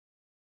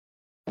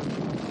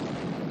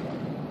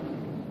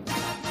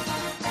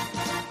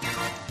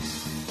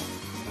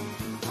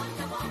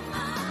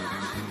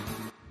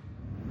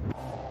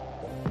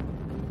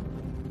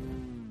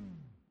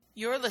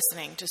You're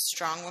listening to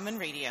Strong Woman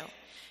Radio,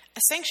 a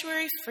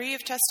sanctuary free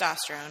of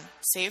testosterone,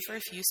 save for a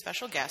few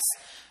special guests,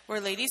 where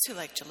ladies who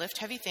like to lift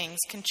heavy things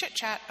can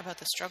chit-chat about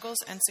the struggles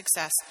and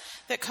success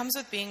that comes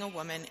with being a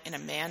woman in a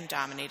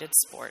man-dominated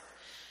sport.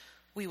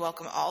 We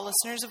welcome all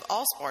listeners of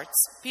all sports,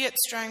 be it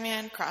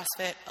strongman,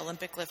 CrossFit,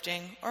 Olympic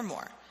lifting, or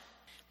more.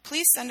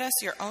 Please send us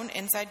your own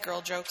inside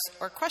girl jokes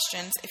or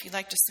questions if you'd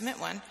like to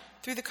submit one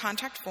through the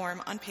contact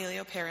form on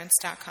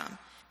paleoparents.com.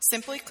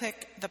 Simply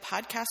click the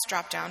podcast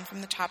drop-down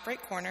from the top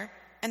right corner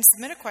and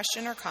submit a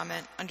question or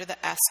comment under the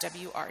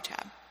SWR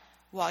tab.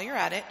 While you're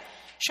at it,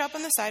 shop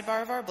on the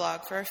sidebar of our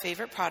blog for our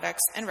favorite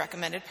products and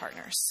recommended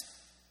partners.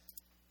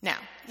 Now,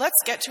 let's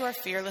get to our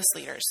fearless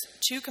leaders,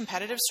 two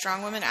competitive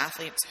strong women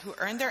athletes who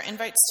earned their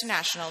invites to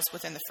nationals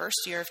within the first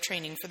year of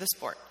training for the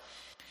sport.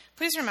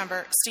 Please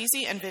remember,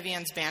 Stacey and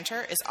Vivian's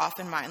banter is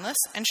often mindless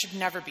and should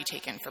never be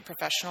taken for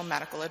professional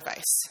medical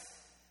advice.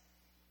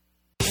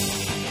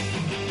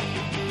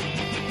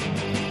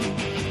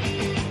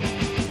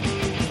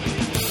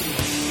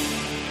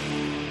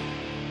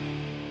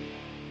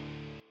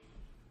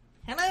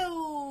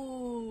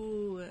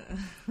 Hello.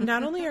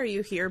 Not only are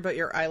you here, but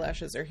your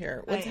eyelashes are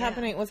here. What's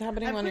happening? What's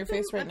happening on your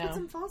face right now? I put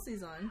some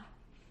falsies on.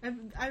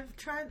 I'm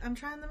trying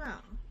them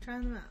out.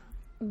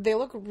 They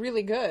look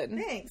really good.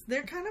 Thanks.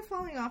 They're kind of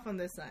falling off on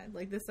this side.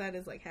 Like, this side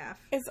is like half.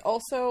 It's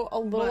also a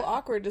little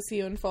awkward to see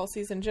you in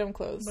falsies and gym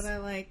clothes. But I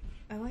like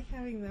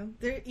having them.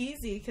 They're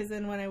easy because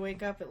then when I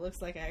wake up, it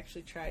looks like I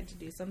actually tried to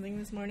do something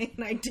this morning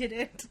and I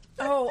didn't.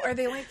 Oh, are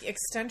they like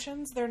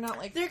extensions? They're not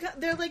like...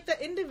 They're like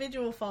the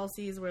individual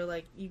falsies where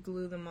like you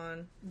glue them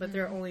on, but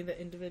they're only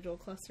the individual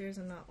clusters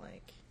and not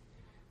like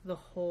the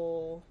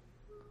whole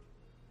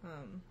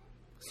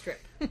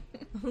strip.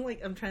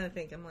 I'm trying to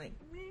think. I'm like,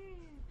 meh.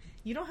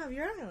 You don't have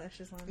your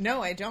eyelashes on.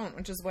 No, I don't,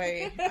 which is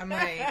why I'm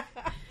like,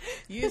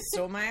 you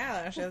stole my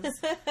eyelashes.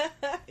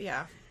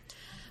 Yeah.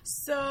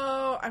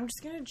 So, I'm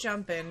just going to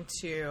jump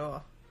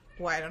into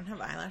why I don't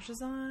have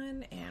eyelashes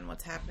on and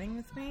what's happening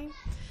with me.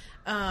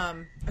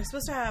 I was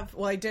supposed to have,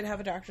 I did have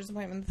a doctor's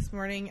appointment this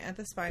morning at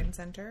the spine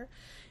center,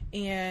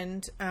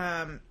 and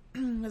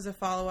as a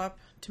follow-up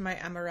to my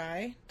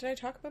MRI. Did I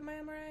talk about my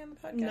MRI on the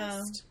podcast?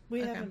 No,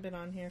 we haven't been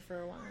on here for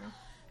a while.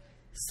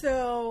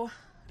 So...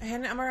 I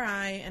had an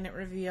MRI, and it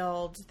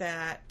revealed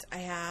that I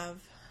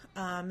have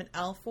an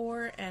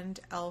L4 and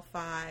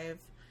L5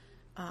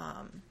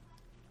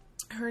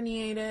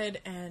 herniated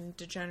and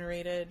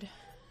degenerated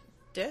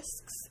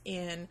discs,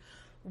 and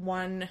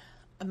one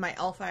of my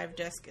L5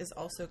 disc is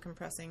also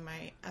compressing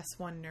my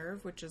S1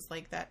 nerve, which is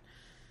like that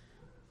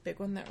big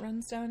one that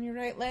runs down your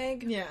right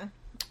leg. Yeah.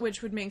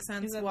 Which would make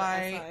sense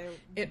why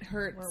it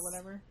hurts. Or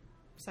whatever.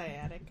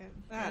 Sciatic.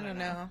 I don't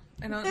know.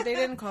 They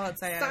didn't call it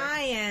sciatic.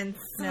 Science.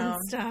 No.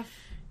 Stuff.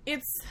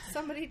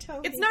 Somebody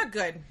tell me. It's me. Not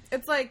good.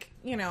 It's like,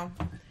 you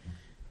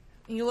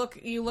look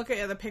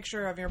at the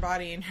picture of your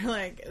body and you're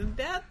like,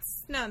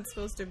 that's not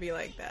supposed to be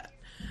like that.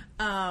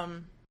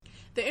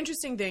 The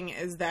interesting thing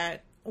is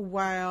that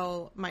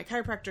while my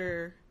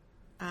chiropractor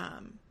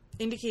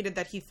indicated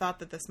that he thought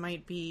that this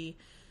might be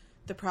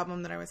the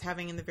problem that I was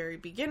having in the very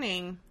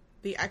beginning,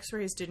 the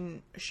x-rays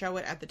didn't show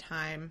it at the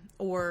time,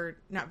 or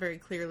not very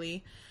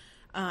clearly.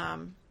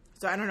 So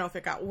I don't know if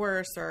it got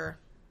worse or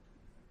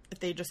if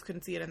they just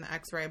couldn't see it in the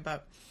x-ray,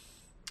 but,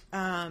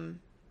 and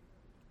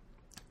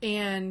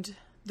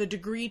the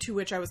degree to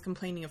which I was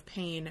complaining of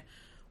pain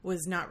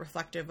was not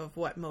reflective of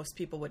what most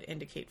people would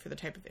indicate for the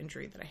type of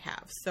injury that I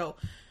have. So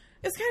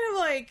it's kind of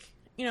like,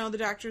 the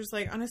doctor's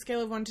like, on a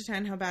scale of 1 to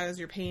 10, how bad is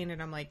your pain?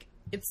 And I'm like,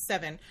 it's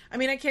 7. I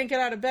mean, I can't get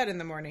out of bed in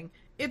the morning.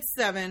 It's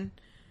 7.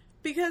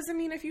 Because,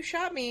 if you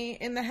shot me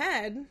in the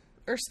head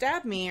or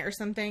stabbed me or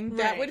something,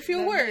 that would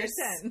feel worse.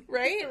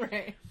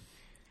 Right?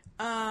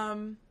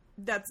 Right.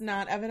 That's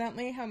not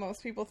evidently how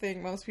most people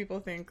think. Most people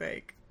think,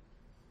 like...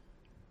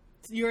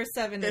 Your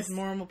 7 is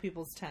normal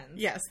people's 10.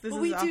 Yes, this is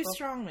we awful. Do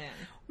strongman.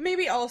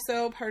 Maybe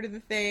also part of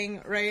the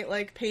thing, right?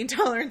 Like, pain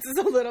tolerance is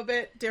a little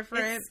bit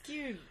different. It's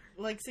skewed,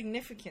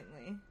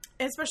 significantly.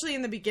 Especially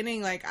in the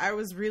beginning, I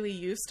was really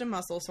used to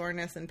muscle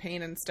soreness and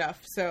pain and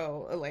stuff.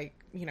 So,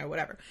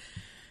 whatever.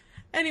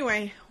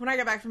 Anyway, when I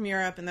got back from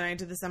Europe and then I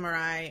did this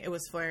MRI, it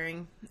was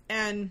flaring.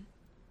 And,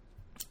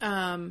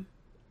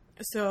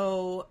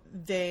 so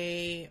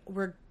they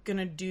were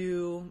gonna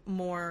do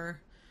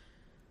more,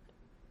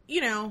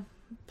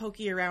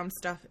 pokey around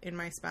stuff in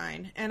my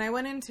spine. And I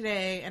went in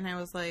today and I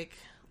was like,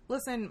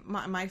 listen,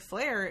 my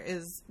flare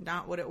is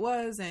not what it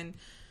was. And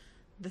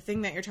the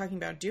thing that you're talking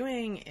about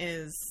doing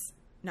is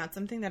not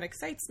something that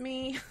excites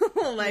me.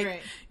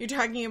 You're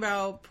talking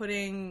about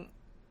putting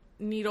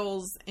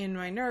needles in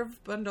my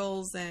nerve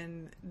bundles,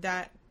 and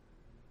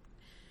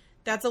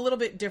that's a little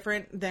bit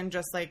different than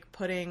just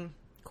putting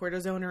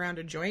cortisone around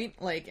a joint,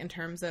 in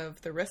terms of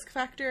the risk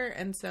factor.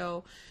 And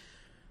so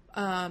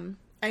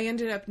I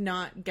ended up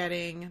not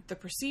getting the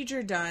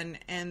procedure done,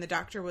 and the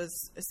doctor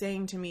was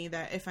saying to me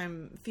that if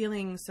I'm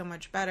feeling so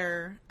much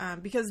better,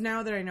 because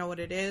now that I know what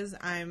it is,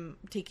 I'm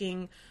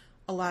taking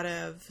a lot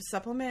of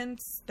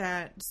supplements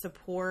that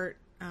support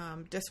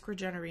disc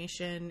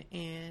regeneration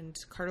and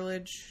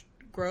cartilage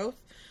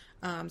growth.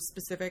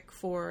 specific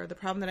for the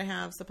problem that I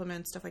have,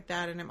 supplements, stuff like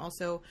that. And I'm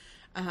also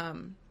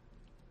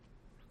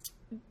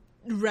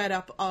read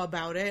up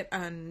about it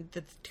and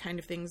the kind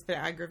of things that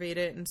aggravate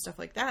it and stuff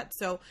like that.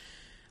 So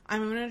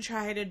I'm going to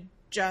try to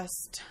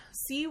just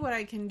see what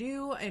I can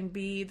do and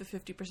be the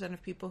 50%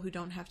 of people who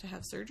don't have to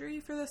have surgery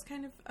for this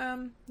kind of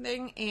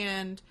thing.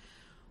 And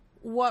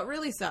what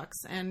really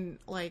sucks, and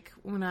like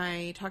when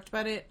I talked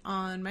about it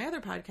on my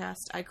other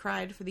podcast, I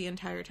cried for the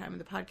entire time of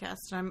the podcast.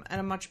 And I'm at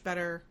a much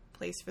better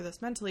place for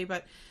this mentally,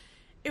 but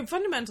it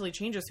fundamentally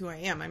changes who I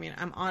am. I mean,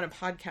 I'm on a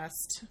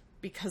podcast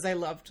because I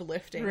loved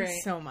lifting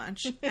so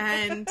much.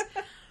 And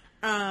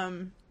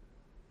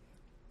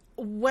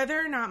whether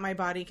or not my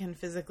body can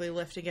physically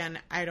lift again,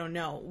 I don't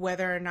know.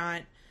 Whether or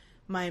not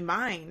my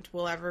mind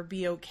will ever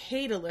be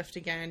okay to lift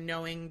again,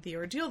 knowing the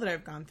ordeal that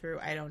I've gone through,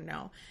 I don't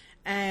know.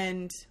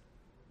 And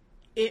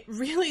it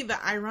really,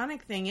 the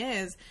ironic thing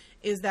is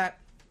that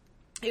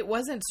it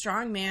wasn't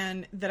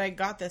strongman that I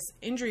got this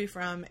injury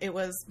from. It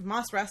was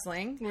Moss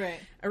Wrestling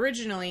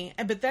originally.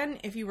 But then,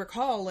 if you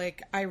recall,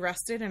 like, I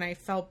rested and I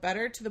felt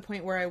better to the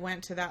point where I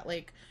went to that,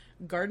 like,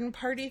 garden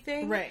party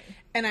thing. Right.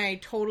 And I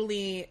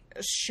totally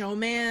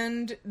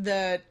showmaned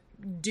the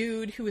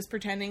dude who was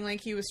pretending like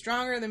he was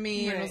stronger than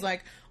me and was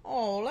like,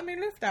 oh, let me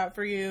lift that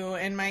for you.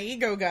 And my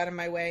ego got in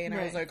my way. And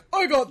I was like,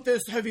 I got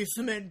this heavy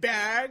cement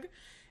bag.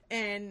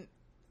 And,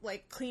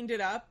 like, cleaned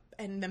it up.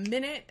 And the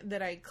minute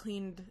that I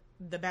cleaned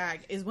the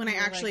bag is when I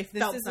actually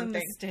felt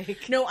something.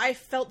 No, I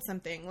felt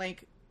something.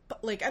 Like,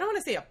 I don't want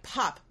to say a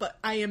pop, but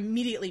I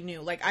immediately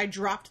knew. Like, I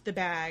dropped the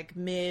bag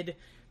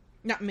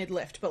not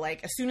mid-lift, but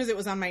like as soon as it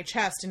was on my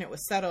chest and it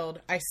was settled,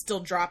 I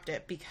still dropped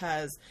it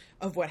because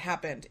of what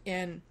happened.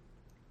 And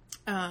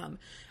I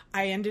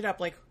ended up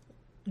like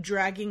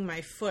dragging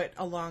my foot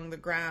along the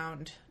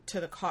ground to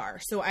the car.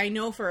 So I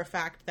know for a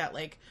fact that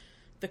like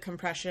the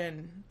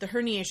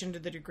herniation to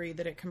the degree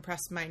that it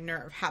compressed my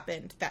nerve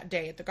happened that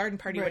day at the garden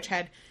party, which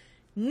had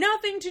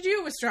nothing to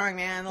do with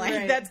strongman.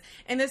 Like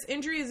and this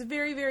injury is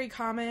very, very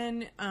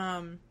common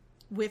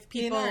with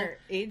people in our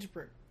age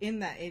group.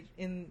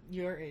 In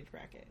your age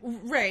bracket.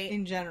 Right.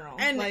 In general.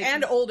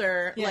 And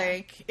older. Yeah.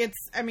 Like,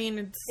 it's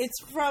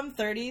from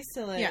 30s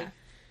to, like,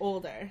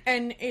 older.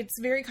 And it's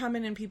very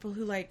common in people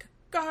who, like,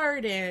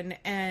 garden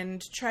and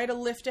try to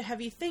lift a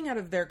heavy thing out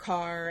of their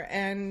car.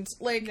 And,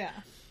 like... Yeah.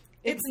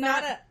 It's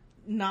not a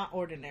not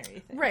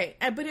ordinary thing. Right.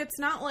 But it's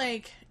not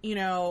like, you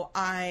know,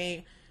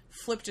 I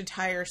flipped a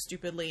tire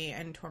stupidly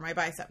and tore my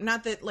bicep.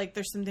 Not that, like,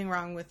 there's something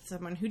wrong with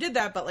someone who did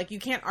that, but, like, you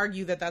can't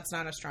argue that that's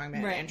not a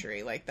strongman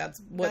injury. Like,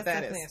 that's what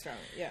that is. Definitely a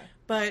strongman, yeah.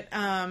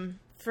 But,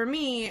 for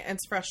me,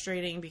 it's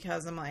frustrating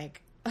because I'm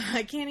like,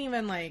 I can't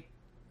even, like,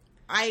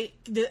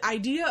 the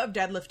idea of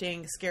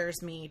deadlifting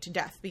scares me to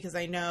death because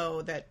I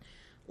know that,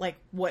 like,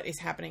 what is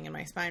happening in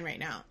my spine right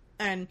now.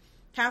 And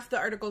half the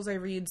articles I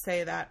read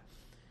say that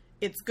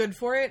it's good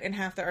for it, and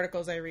half the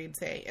articles I read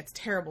say it's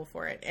terrible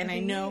for it. And I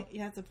know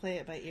you have to play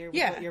it by ear with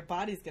what your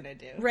body's going to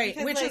do. Right,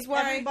 because, which is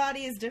why every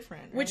body is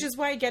different. Right? Which is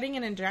why getting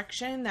an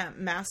injection that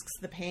masks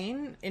the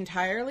pain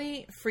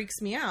entirely freaks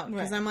me out.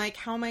 Because I'm like,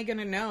 how am I going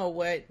to know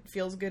what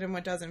feels good and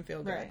what doesn't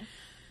feel good? Right.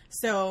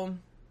 So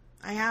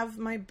I have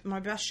my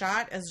best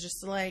shot is just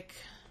to, like,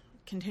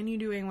 continue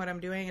doing what I'm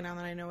doing, and now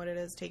that I know what it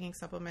is, taking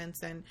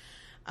supplements, and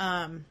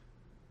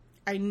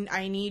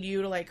I need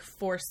you to, like,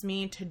 force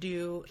me to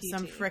do PT.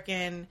 Some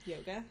frickin'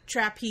 yoga,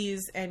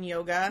 trapeze and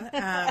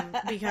yoga,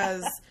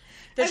 because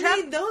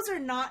those are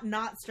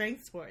not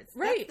strength sports.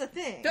 Right. That's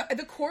the thing.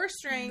 The core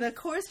strength. The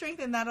core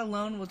strength and that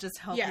alone will just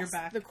help your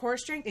back. The core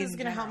strength is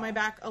going to help my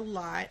back a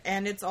lot,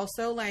 and it's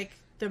also, like,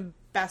 the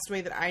best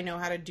way that I know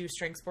how to do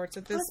strength sports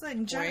at this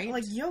point.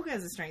 Like, yoga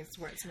is a strength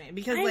sport to me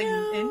because, like,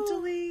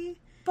 mentally.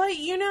 But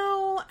you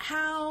know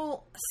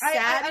how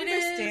sad it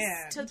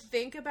is to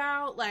think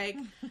about, like,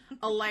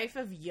 a life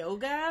of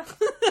yoga?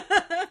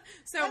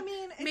 So, I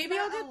mean, it's maybe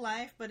not a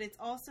life, but it's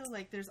also,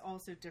 like, there's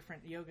also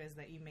different yogas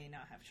that you may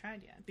not have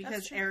tried yet.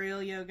 Because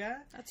aerial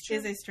yoga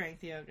is a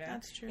strength yoga.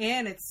 That's true.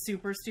 And it's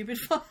super stupid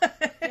fun.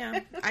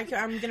 Yeah. I'm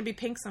going to be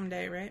pink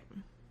someday, right?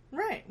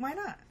 Right. Why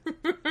not?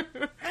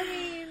 I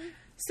mean...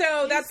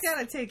 So that's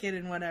gotta take it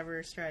in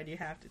whatever stride you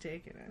have to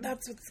take it in.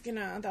 That's what's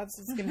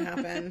gonna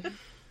happen.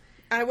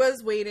 I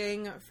was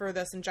waiting for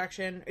this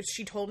injection.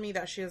 She told me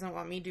that she doesn't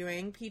want me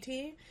doing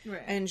PT.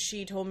 Right. And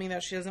she told me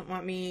that she doesn't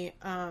want me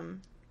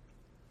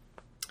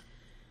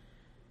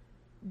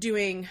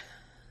doing...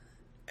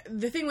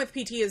 The thing with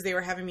PT is they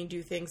were having me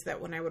do things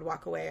that when I would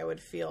walk away, I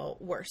would feel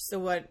worse. So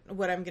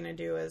what I'm going to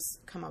do is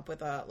come up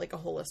with a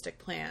holistic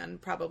plan,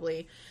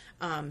 probably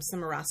some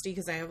Merasti,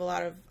 because I have a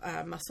lot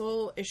of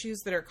muscle issues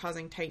that are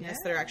causing tightness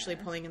that are actually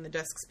pulling in the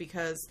discs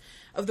because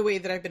of the way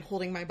that I've been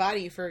holding my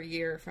body for a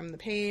year from the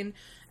pain,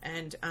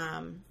 and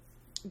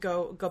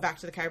go back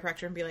to the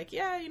chiropractor and be like,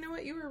 yeah, you know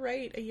what, you were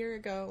right a year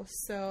ago,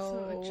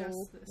 so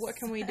what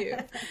can we do?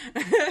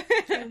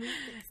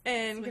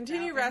 And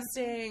continue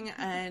resting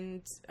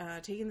and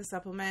taking the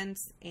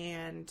supplements,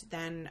 and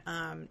then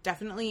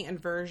definitely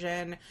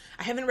inversion.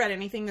 I haven't read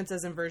anything that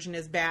says inversion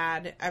is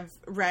bad. I've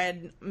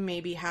read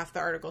maybe half the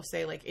articles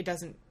say, like, it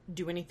doesn't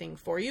do anything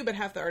for you, but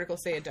half the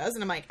articles say it does.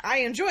 And I'm like, I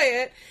enjoy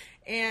it.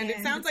 And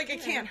it sounds like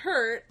it can't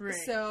hurt. Right.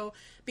 So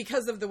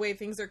because of the way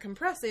things are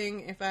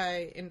compressing, if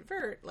I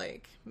invert,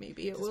 like,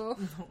 maybe it will.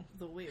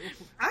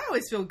 I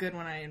always feel good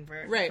when I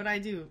invert. Right. But I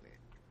do.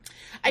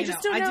 I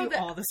just don't know. I do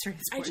all the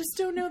strength sports. I just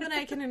don't know that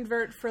I can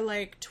invert for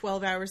like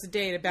 12 hours a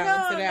day to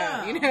balance it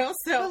out, you know?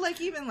 So, but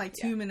like even like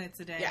 2 minutes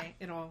a day,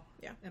 it'll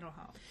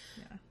help.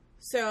 Yeah.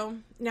 So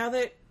now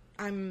that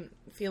I'm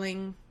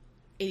feeling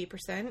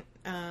 80%,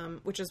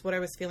 which is what I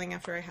was feeling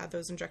after I had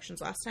those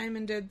injections last time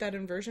and did that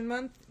inversion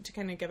month to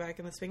kind of get back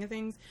in the swing of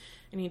things,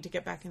 I need to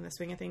get back in the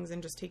swing of things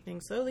and just take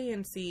things slowly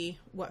and see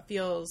what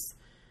feels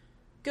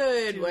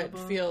good, what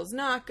feels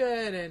not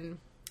good, and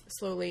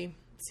slowly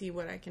see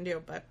what I can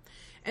do. But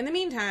in the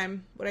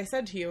meantime, what I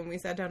said to you when we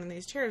sat down in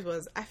these chairs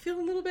was, I feel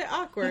a little bit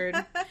awkward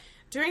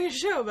doing a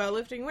show about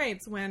lifting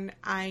weights when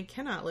I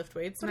cannot lift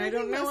weights, but and I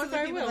don't know if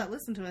I will. People that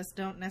listen to us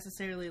don't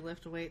necessarily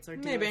lift weights or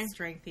do a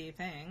strengthy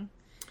thing.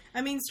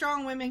 I mean,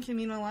 strong women can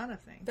mean a lot of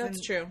things. That's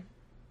true.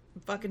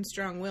 Fucking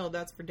strong-willed,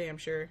 that's for damn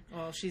sure.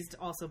 Well, she's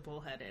also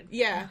bullheaded.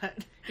 Yeah.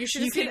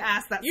 You could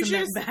ask that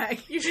cement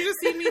bag. You should have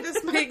seen me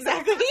this way.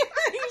 Exactly.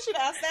 You should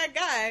ask that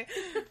guy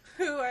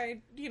who I,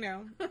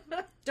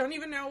 don't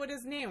even know what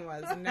his name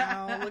was. And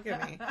now look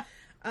at me.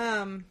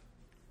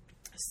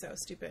 So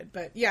stupid.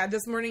 But yeah,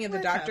 this morning at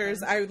the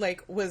doctor's, I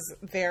was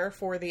there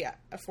for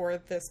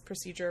this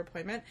procedure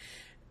appointment.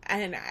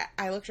 And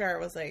I looked at her, I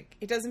was like,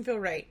 it doesn't feel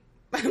right.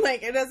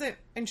 Like, it doesn't.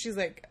 And she's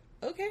like,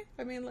 okay,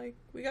 I mean, like,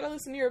 we gotta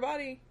listen to your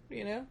body,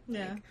 Yeah.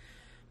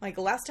 Like,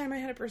 last time I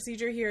had a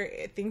procedure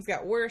here, things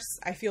got worse.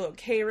 I feel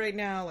okay right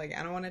now. Like,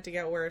 I don't want it to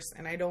get worse,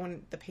 and I don't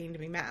want the pain to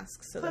be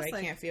masked so that I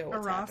can't feel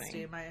what's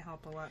happening. Might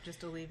help a lot,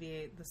 just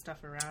alleviate the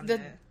stuff around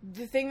it.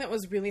 The thing that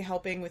was really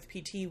helping with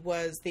PT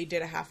was they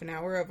did a half an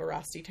hour of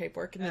Arasti type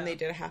work, and then they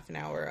did a half an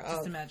hour of...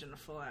 Just imagine a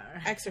full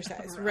hour.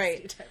 Exercise,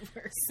 right. Type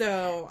work.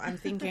 So, I'm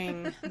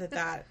thinking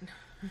that...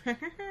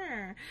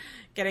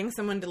 getting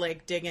someone to,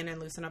 like, dig in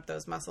and loosen up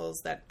those muscles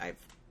that I've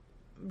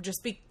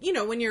just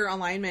when your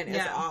alignment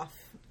is off.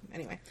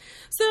 Anyway,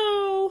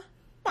 so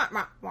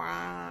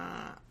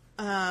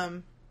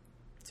sorry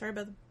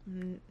about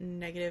the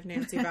negative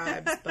Nancy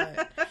vibes,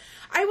 but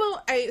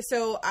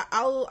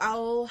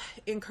I'll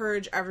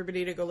encourage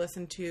everybody to go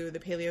listen to the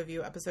Paleo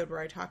View episode where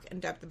I talk in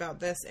depth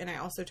about this, and I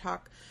also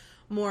talk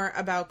more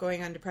about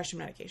going on depression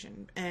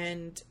medication,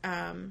 and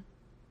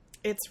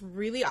it's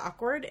really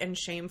awkward and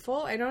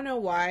shameful. I don't know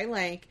why,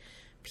 like,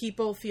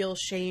 people feel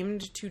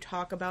shamed to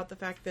talk about the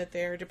fact that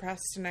they're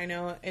depressed, and I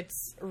know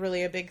it's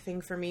really a big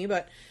thing for me,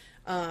 but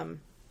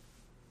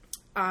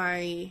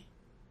I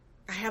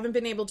haven't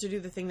been able to do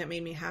the thing that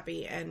made me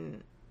happy,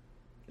 and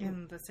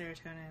the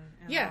serotonin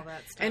and all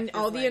that stuff. And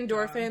all the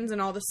endorphins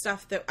and all the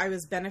stuff that I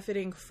was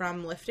benefiting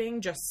from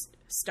lifting just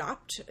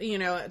stopped.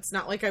 It's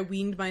not like I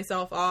weaned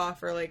myself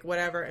off or like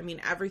whatever. I mean,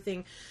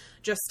 everything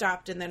just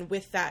stopped, and then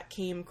with that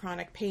came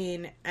chronic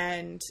pain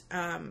and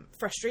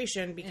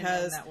frustration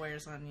because that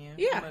wears on you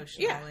emotionally.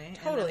 Yeah,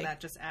 totally. And then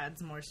that just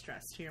adds more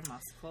stress to your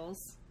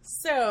muscles.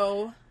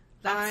 So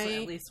that's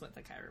at least what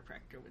the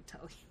chiropractor would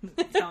tell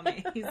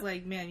me. He's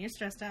like, "Man, you're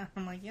stressed out."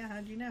 I'm like, "Yeah,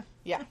 how'd you know?"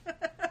 Yeah.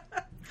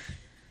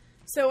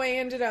 So I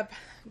ended up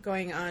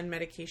going on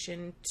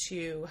medication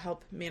to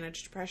help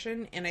manage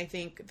depression, and I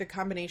think the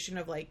combination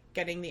of like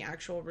getting the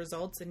actual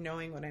results and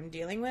knowing what I'm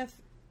dealing with,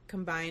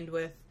 combined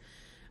with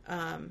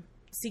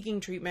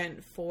seeking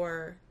treatment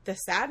for the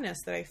sadness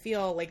that I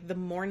feel, like the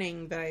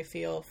mourning that I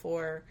feel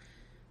for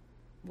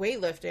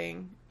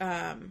weightlifting,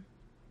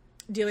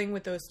 dealing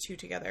with those two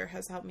together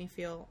has helped me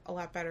feel a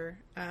lot better.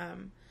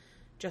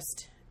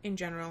 Just in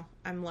general,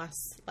 I'm less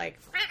like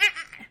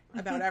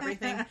about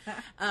everything.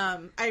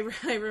 I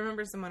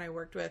remember someone I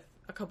worked with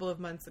a couple of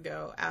months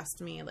ago asked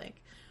me,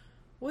 like,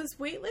 was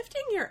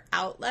weightlifting your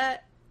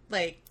outlet,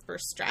 like, for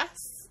stress?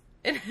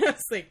 And I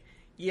was like,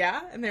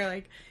 yeah. And they're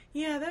like,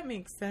 yeah, that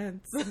makes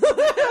sense. And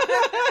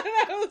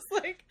I was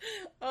like,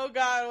 oh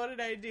God, what did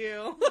I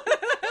do?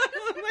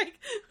 I'm like,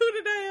 who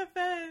did I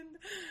offend?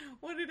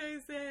 What did I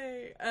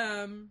say?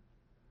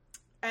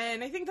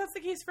 And I think that's the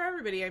case for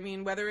everybody. I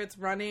mean, whether it's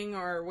running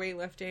or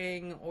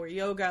weightlifting or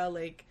yoga,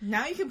 like...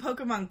 Now you can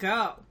Pokemon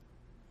Go.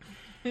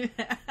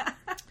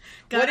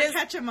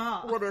 Catch them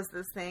all. What is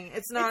this thing?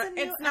 It's a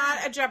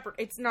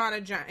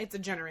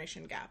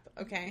generation gap,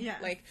 okay? Yeah.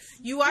 Like,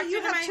 you walked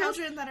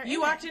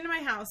into my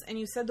house and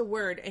you said the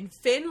word, and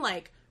Finn,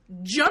 like,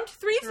 jumped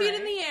 3 feet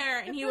in the air,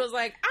 and he was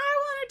like, I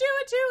want to do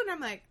it too. And I'm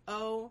like,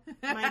 oh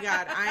my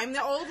God, I'm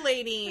the old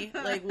lady.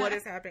 Like, what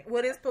is happening?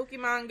 What is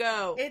Pokemon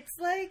Go? It's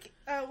like,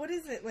 what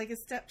is it? Like a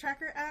step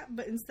tracker app,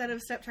 but instead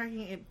of step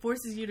tracking, it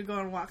forces you to go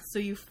on walks so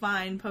you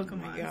find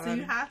Pokemon. So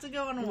you have to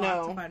go on a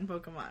walk to find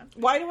Pokemon.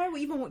 Why do I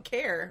even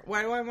care?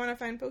 Why do I want to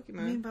find Pokemon?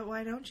 I mean, but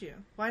why don't you?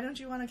 Why don't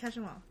you want to catch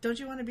them all? Don't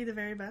you want to be the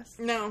very best?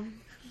 No.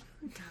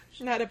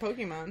 Gosh. Not a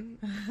Pokemon.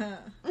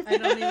 I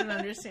don't even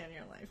understand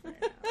your life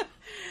right now.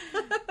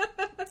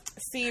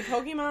 See,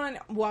 Pokemon,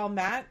 while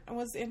Matt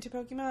was into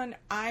Pokemon,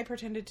 I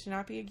pretended to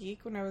not be a geek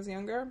when I was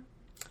younger.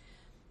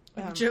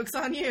 Joke's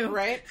on you.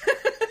 Right?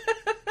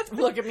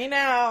 Look at me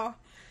now.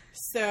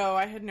 So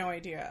I had no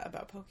idea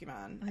about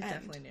Pokemon. I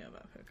definitely knew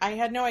about Pokemon. I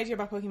had no idea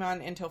about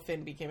Pokemon until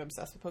Finn became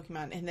obsessed with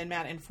Pokemon, and then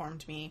Matt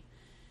informed me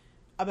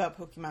about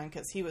Pokemon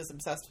because he was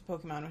obsessed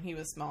with Pokemon when he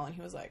was small, and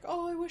he was like,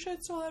 "Oh, I wish I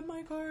still had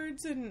my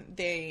cards," and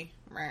they,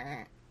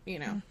 you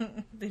know,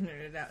 they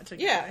nerded out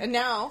together. Yeah, and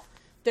now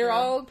they're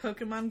all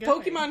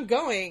Pokemon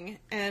going,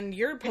 and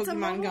you're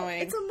Pokemon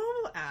going. It's a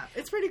mobile app.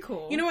 It's pretty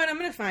cool. You know what? I'm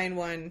gonna find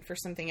one for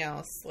something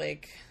else,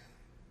 like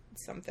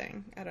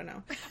something. I don't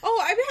know.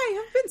 Oh, I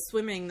have been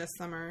swimming this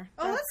summer.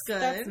 That's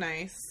good. That's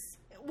nice.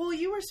 Well,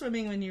 you were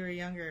swimming when you were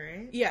younger,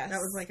 right? Yes. That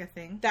was like a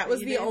thing. That was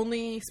the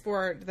only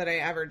sport that I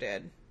ever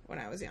did when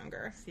I was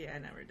younger. See, I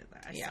never did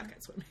that. I suck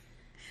at swimming.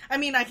 I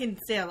mean, I can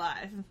stay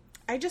alive.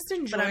 I just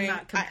enjoy. But I'm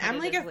not I'm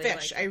like a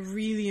fish. I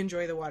really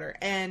enjoy the water,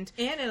 and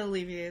it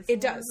alleviates. It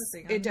does.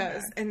 It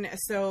does. And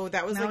so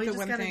that was now like the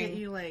one thing. Get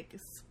you like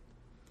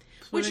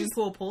swimming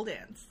pool pole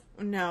dance.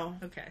 No.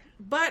 Okay.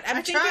 But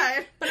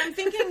I'm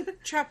thinking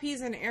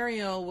trapeze and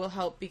aerial will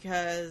help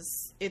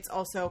because it's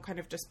also kind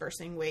of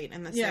dispersing weight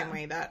in the same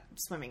way that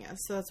swimming is.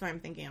 So that's why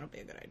I'm thinking it'll be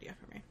a good idea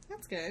for me.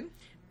 That's good.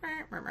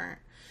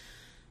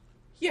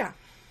 Yeah.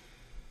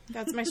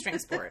 That's my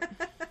strength sport.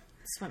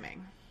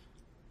 Swimming.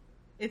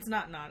 It's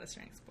not a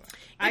strength sport.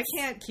 I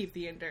can't keep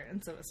the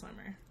endurance of a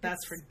swimmer.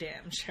 That's for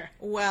damn sure.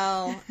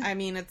 Well, I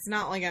mean, it's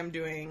not like I'm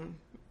doing,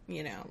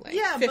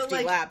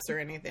 50 laps or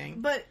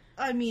anything. But,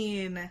 I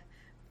mean,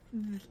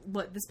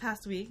 this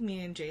past week,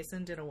 me and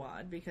Jason did a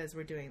WOD because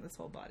we're doing this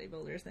whole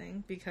bodybuilder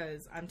thing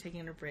because I'm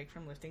taking a break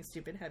from lifting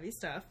stupid heavy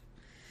stuff.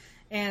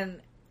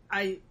 And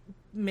I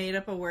made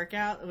up a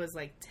workout. It was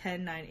like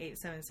 10, 9, 8,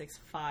 7, 6,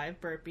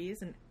 5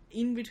 burpees. And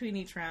in between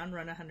each round,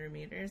 run 100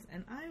 meters.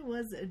 And I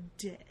was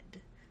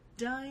dead.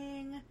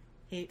 Dying,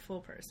 hateful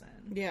person.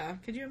 Yeah.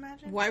 Could you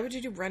imagine? Why would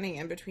you do running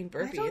in between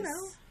burpees?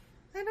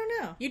 I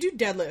don't know. You do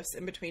deadlifts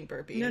in between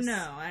burpees.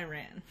 No, I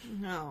ran.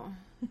 No.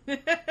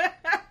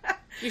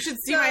 You should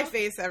see my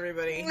face,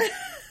 everybody.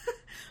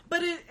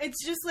 But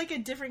it's just like a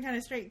different kind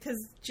of strength.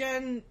 Because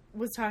Jen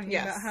was talking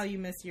about how you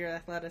miss your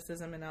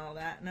athleticism and all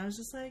that. And I was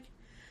just like,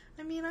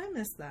 I mean, I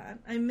miss that.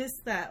 And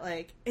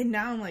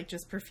now I'm like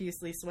just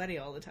profusely sweaty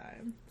all the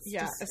time.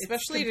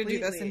 Especially to do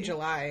this in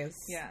July. It's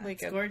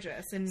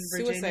gorgeous. In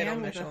Virginia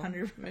with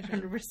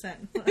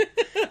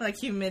 100% like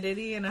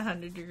humidity and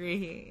 100 degree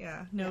heat.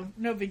 Yeah,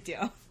 no big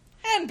deal.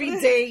 And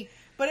BT.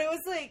 But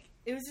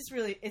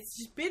it's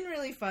just been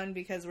really fun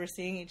because we're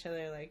seeing each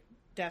other like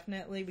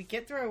definitely. We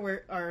get through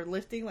our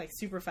lifting like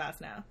super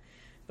fast now.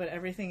 But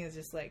everything is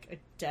just like a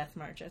death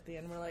march at the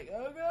end. We're like,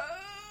 oh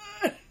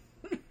God.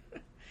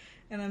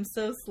 And I'm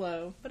so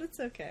slow, but it's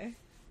okay.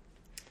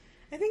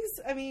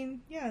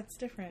 It's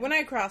different. When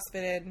I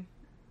CrossFitted,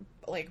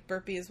 like,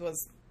 burpees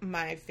was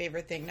my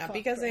favorite thing. Not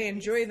because burpees. I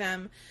enjoy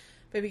them,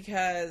 but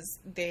because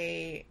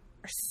they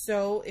are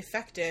so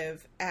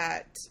effective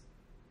at,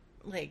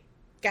 like,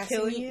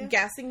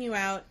 gassing you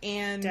out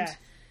and... Death.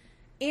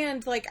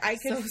 And, like, I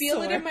could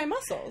feel it in my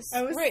muscles.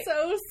 I was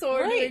so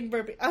sore doing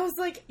burpees. I was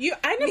like...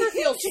 I never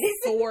feel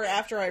sore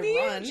after I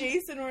run. And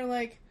Jason were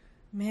like...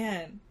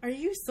 Man, are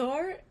you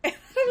sore? And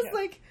I was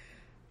like,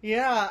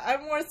 yeah,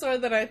 I'm more sore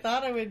than I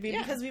thought I would be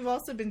because we've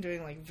also been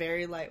doing like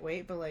very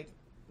lightweight, but like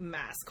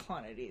mass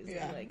quantities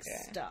of like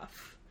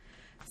stuff.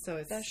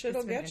 So that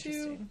shit'll get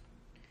you.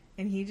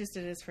 And he just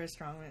did his first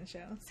strongman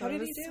show. So how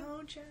did he do?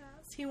 So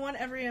jazzed. He won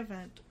every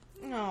event.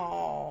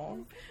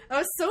 Oh, I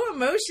was so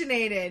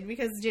emotionated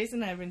because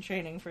Jason and I have been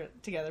training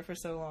together for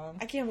so long.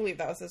 I can't believe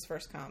that was his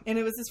first comp, and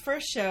it was his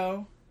first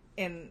show,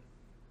 and.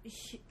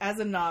 As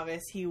a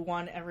novice, he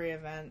won every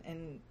event,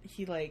 and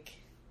he, like,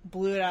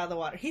 blew it out of the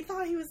water. He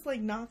thought he was, like,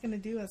 not going to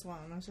do as well,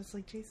 and I was just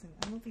like, Jason,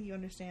 I don't think you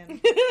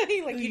understand.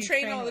 You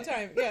train all the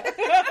time. Yeah.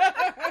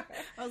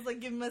 I was, like,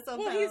 giving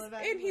myself a pat on the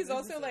back. And he's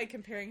also, like,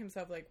 comparing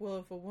himself, like, well,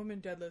 if a woman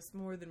deadlifts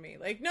more than me.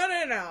 Like, no.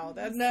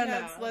 Let's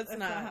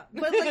not.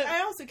 But, like,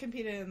 I also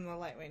competed in the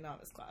lightweight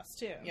novice class,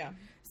 too. Yeah.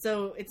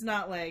 So, it's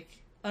not, like...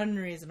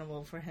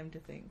 unreasonable for him to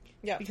think.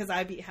 Yeah. Because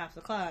I beat half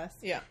the class.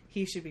 Yeah.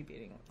 He should be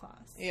beating the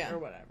class. Yeah. Or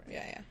whatever.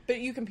 Yeah.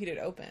 But you competed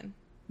open.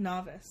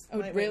 Novice.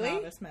 Oh, really?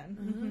 Novice men.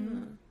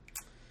 Mm-hmm.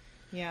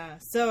 Yeah.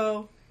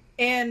 So,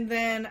 and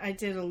then I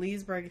did a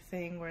Leesburg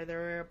thing where there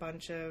were a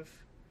bunch of,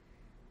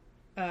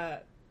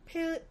 what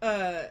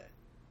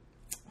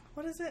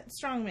is it?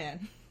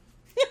 Strongman.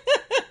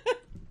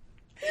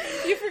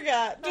 You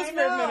forgot. Just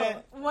for a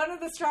minute. One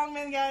of the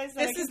strongman guys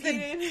that This is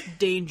the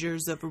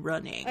dangers of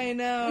running. I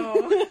know.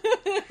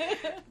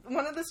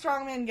 One of the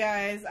strongman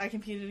guys I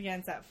competed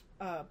against at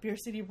Beer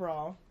City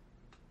Brawl,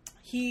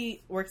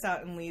 he works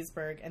out in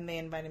Leesburg, and they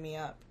invited me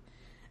up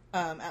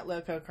at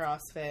Loco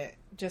CrossFit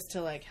just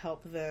to, like,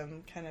 help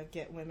them kind of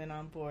get women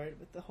on board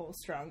with the whole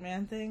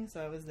strongman thing. So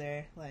I was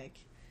there, like...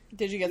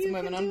 Did you get some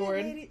women on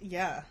board?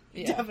 Yeah,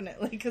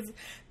 definitely. Because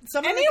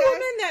any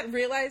woman that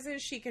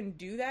realizes she can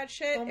do that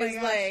shit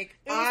is like,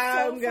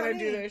 I'm gonna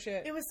do this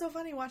shit. It was so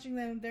funny watching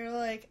them. They're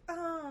like,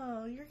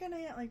 "Oh, you're gonna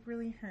get like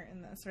really hurt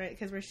in this, right?"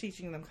 Because we're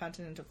teaching them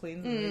continental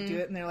cleans and they do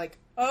it, and they're like,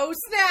 "Oh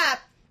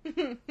snap,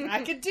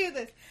 I could do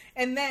this."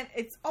 And then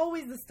it's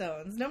always the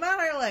stones, no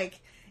matter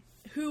like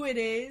who it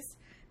is.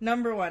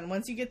 Number one,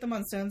 once you get them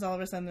on stones, all of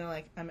a sudden they're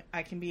like,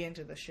 I can be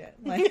into the shit.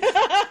 Like,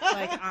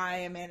 like I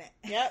am in it.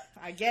 Yep.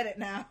 I get it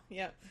now.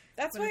 Yep.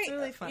 That's But why it's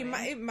really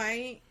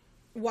funny.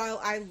 While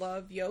I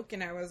love yoke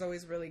and I was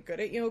always really good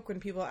at yoke, when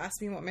people asked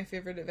me what my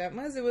favorite event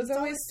was, it was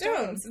always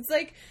stones. It's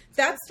like,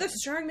 that's the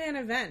strongman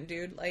event,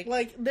 dude. Like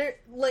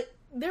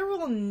there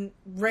will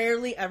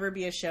rarely ever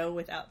be a show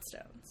without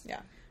stones.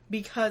 yeah.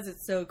 Because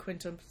it's so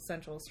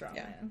quintessential strongman.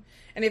 Yeah.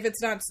 And if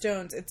it's not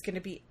stones, it's going to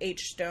be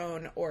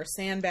H-Stone or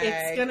Sandbag.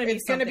 It's gonna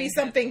be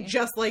something heavy.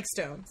 just like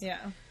stones.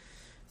 Yeah.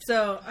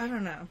 So, I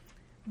don't know.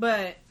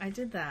 But I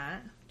did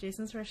that.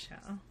 Jason's first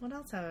show. What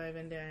else have I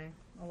been doing?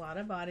 A lot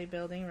of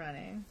bodybuilding,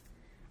 running.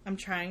 I'm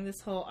trying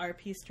this whole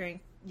RP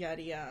strength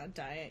yada yada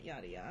diet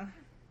yada yada.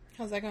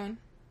 How's that going?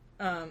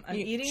 I'm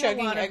You eating a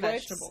chugging lot of egg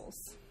whites?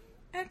 vegetables.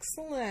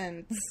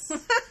 Excellent.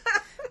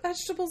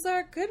 Vegetables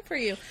are good for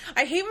you.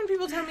 I hate when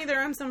people tell me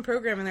they're on some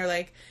program and they're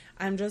like,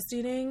 I'm just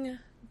eating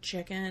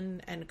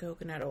chicken and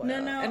coconut oil. No,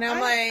 And I'm I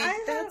like, have-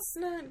 that's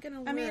not going to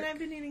work. I mean, I've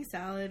been eating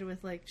salad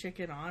with like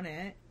chicken on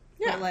it.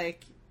 Yeah. But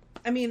like,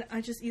 I mean, I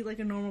just eat like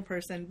a normal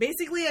person.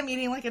 Basically, I'm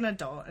eating like an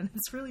adult, and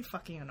it's really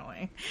fucking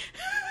annoying.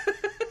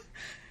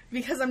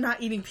 Because I'm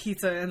not eating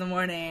pizza in the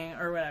morning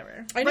or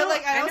whatever. I know, But,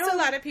 like, I know also a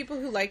lot of people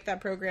who like that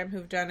program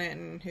who've done it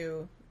and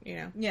who, you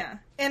know. Yeah,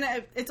 and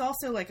it's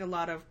also like a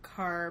lot of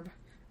carb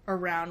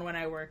around when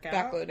I work out,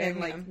 Backloading, and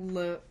like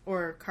yeah.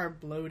 or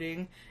carb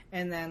bloating,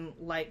 and then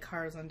light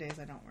carbs on days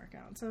I don't work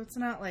out. So it's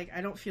not like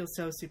I don't feel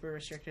so super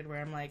restricted where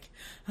I'm like,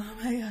 oh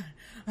my god,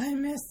 I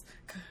miss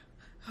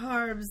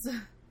carbs,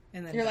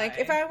 and then You're like,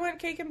 die. if I want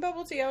cake and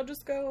bubble tea, I'll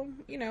just go,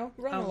 you know,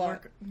 run a lot. I'll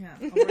work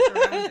around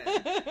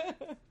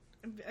it.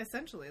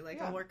 Essentially, like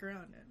Yeah. I'll work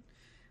around it.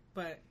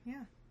 But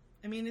yeah,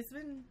 I mean, it's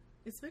been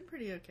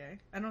pretty okay.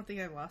 I don't think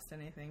I've lost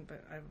anything,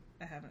 but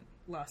I haven't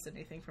lost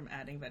anything from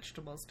adding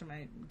vegetables to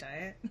my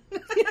diet.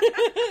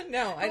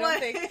 No, I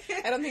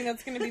don't think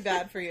that's going to be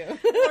bad for you.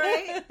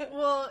 Right?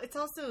 Well, it's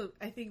also,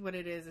 I think what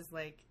it is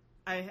like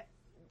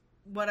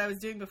what I was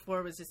doing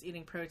before was just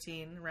eating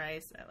protein,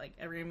 rice at like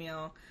every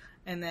meal,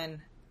 and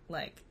then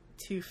like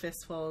 2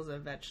 fistfuls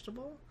of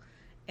vegetable.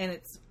 And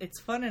it's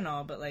fun and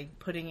all, but like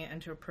putting it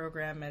into a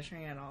program,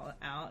 measuring it all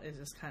out is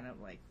just kind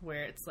of like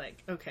where it's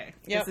like, okay,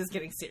 Yep. this is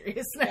getting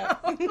serious now.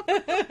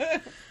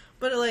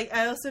 But like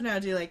I also now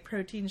do like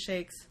protein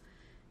shakes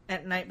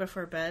at night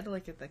before bed,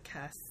 like at the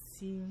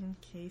casein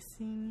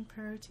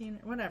protein,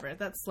 whatever,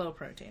 that slow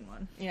protein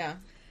one. Yeah.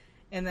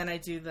 And then I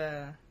do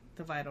the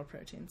vital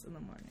proteins in the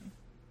morning,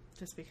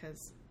 just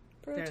because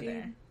they're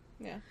there.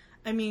 Yeah.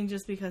 I mean,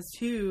 just because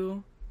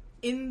too,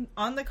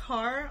 on the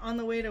car on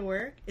the way to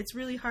work, it's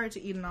really hard to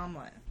eat an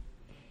omelet.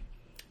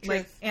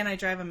 Like, and I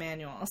drive a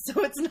manual,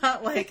 so it's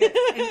not like an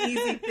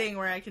easy thing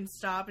where I can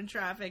stop in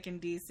traffic in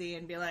DC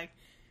and be like,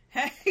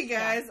 "Hey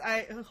guys,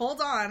 hold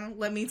on,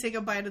 let me take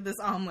a bite of this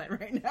omelet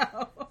right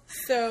now."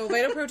 So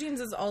Vital Proteins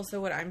is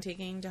also what I'm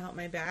taking to help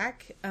my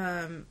back.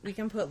 We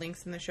can put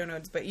links in the show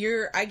notes, but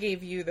I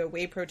gave you the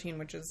whey protein,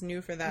 which is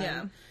new for them.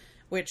 Yeah.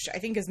 Which I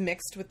think is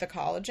mixed with the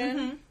collagen.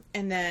 Mm-hmm.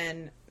 And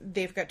then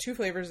they've got 2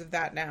 flavors of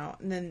that now.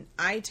 And then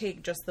I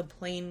take just the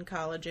plain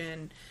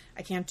collagen.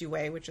 I can't do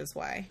whey, which is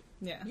why.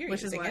 Yeah, You're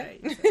which is using why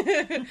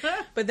it.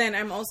 But then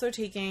I'm also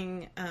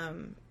taking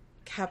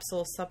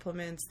capsule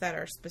supplements that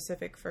are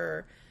specific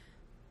for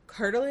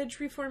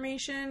cartilage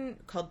reformation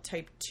called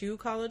type 2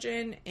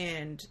 collagen.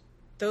 And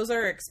those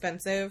are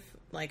expensive.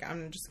 Like,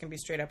 I'm just going to be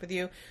straight up with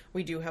you.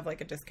 We do have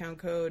like a discount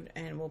code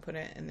and we'll put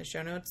it in the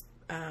show notes.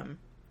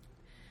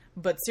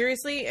 But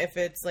seriously, if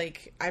it's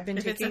like, I've been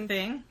taking... it's a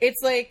thing?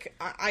 It's like,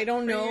 I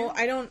don't know. you?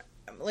 I don't...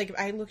 Like,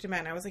 I looked at Matt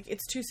and I was like,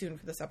 it's too soon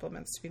for the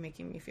supplements to be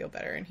making me feel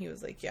better. And he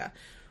was like, yeah.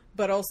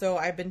 But also,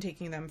 I've been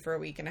taking them for a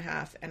week and a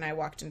half. And I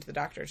walked into the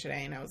doctor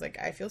today and I was like,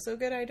 I feel so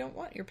good. I don't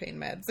want your pain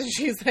meds. And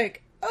she's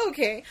like,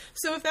 okay.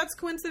 So if that's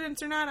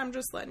coincidence or not, I'm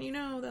just letting you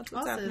know that's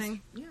what's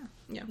happening. Yeah.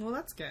 Yeah. Well,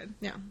 that's good.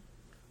 Yeah.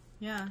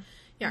 Yeah.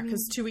 Yeah,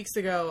 because 2 weeks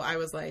ago, I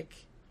was like,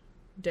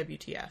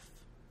 WTF.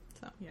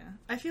 So. Yeah.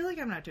 I feel like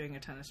I'm not doing a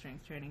ton of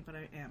strength training, but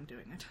I am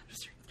doing a ton of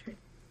strength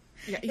training.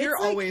 Yeah, you're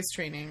like- always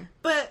training.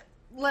 But,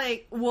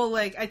 like,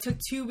 I took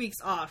 2 weeks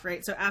off,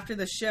 right? So after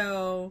the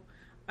show,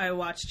 I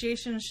watched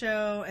Jason's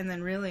show, and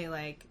then really,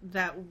 like,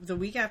 the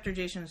week after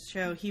Jason's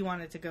show, he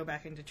wanted to go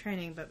back into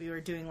training, but we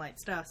were doing light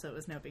stuff, so it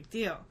was no big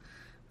deal.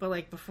 But,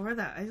 like, before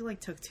that, I, like,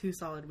 took 2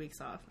 solid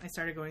weeks off. I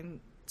started going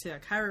to a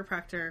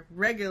chiropractor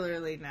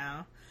regularly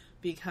now,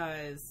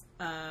 because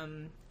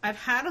I've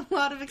had a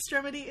lot of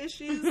extremity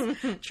issues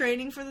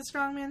training for the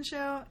Strongman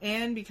show,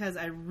 and because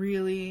I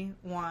really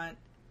want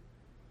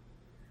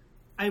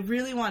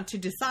to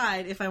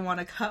decide if I want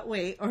to cut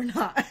weight or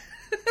not.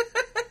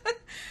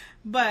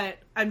 But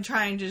I'm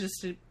trying to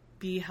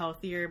be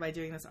healthier by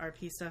doing this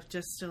RP stuff,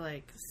 just to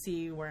like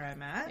see where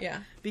I'm at. Yeah.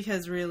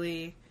 Because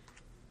really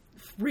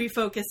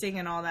refocusing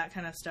and all that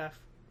kind of stuff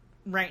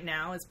right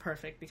now is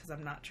perfect because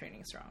I'm not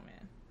training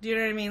strongman. Do you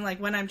know what I mean?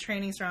 Like when I'm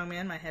training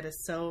strongman, my head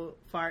is so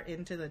far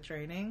into the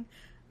training,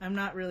 I'm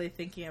not really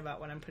thinking about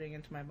what I'm putting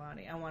into my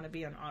body. I want to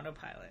be on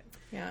autopilot.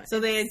 Yeah. So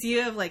the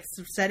idea of like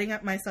setting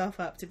up myself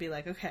up to be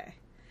like, okay,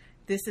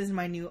 this is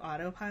my new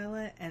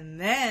autopilot, and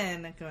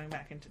then going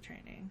back into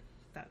training.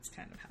 That's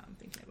kind of how I'm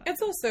thinking about it.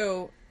 It's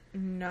also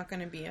not going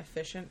to be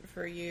efficient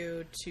for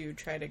you to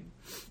try to,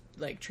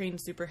 like, train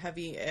super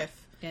heavy if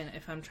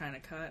I'm trying to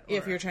cut.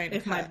 If you're trying to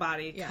if my cut.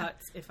 body Yeah.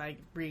 cuts, if I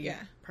Yeah.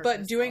 repurpose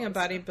But doing a all the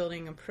stuff.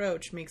 bodybuilding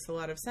approach makes a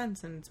lot of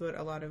sense, and it's what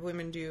a lot of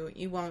women do.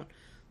 You won't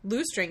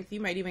lose strength.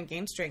 You might even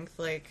gain strength.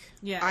 Like,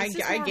 Yeah, I it's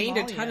just more gained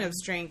a ton volume. of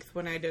strength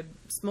when I did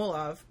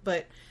Smolov,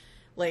 but,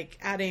 like,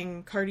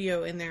 adding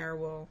cardio in there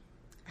will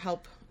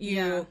help you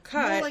Yeah.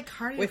 cut Well, like, cardio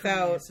for me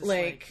without, is just,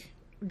 like,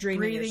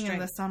 draining your breathing in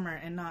the strength. summer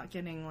and not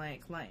getting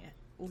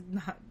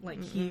not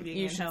heaving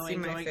You and should see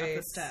hoeing my going up the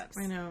face. steps.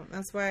 I know.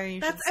 That's why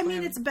you That's. should I mean,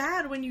 swim. it's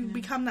bad when you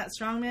become that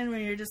strongman where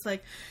you're just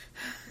like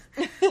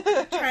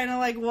trying to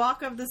like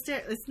walk up the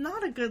stairs. It's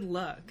not a good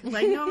look.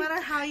 Like no matter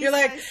how you You're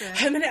like,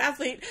 slice it. I'm an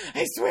athlete,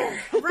 I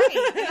swear.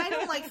 Right, and I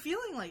don't like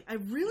feeling like. I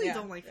really Yeah,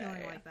 don't like yeah,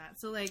 feeling yeah. like that.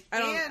 So like, I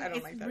don't and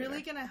it's like that really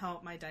either. gonna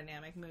help my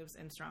dynamic moves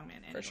in strongman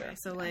anyway. For sure,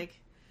 So yeah. like,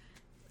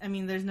 I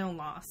mean, there's no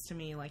loss to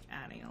me like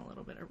adding a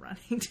little bit of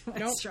running to my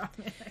Nope.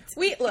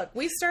 strongman.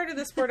 We started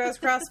the sport as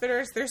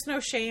CrossFitters. There's no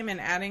shame in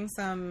adding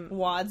some.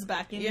 Wads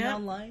back in Yeah.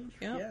 online.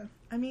 Yep. Yeah,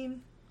 I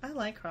mean, I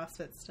like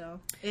CrossFit still.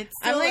 It's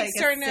I'm still, like a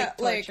starting to sick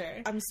like.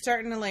 torture. I'm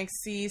starting to like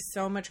see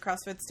so much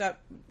CrossFit stuff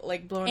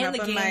like blowing And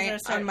up the on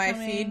games are my starting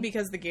coming. feed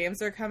because the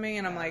games are coming,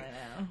 and I'm like,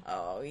 I know.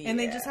 oh yeah. And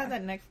they just had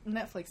that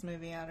Netflix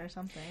movie out or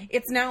something.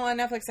 It's now on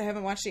Netflix. I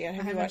haven't watched it yet.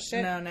 Have you watched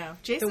it? No.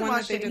 Jason one that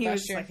watched they it and did he last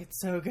was just year. like,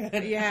 it's so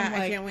good. Yeah, I'm I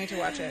like, can't wait to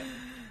watch it.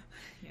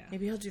 Yeah.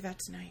 Maybe he'll do that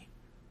tonight.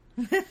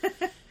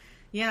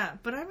 Yeah,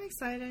 but I'm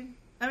excited.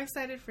 I'm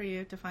excited for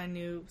you to find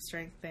new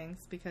strength things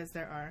because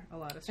there are a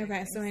lot of strength Okay,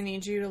 things. so I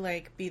need you to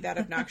like be that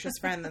obnoxious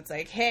friend that's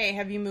like, hey,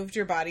 have you moved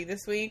your body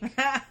this week?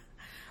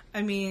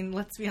 I mean,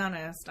 let's be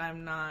honest.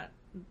 I'm not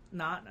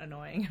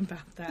annoying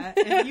about that.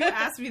 If you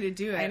ask me to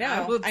do it, I know.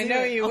 I will do I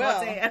know it you all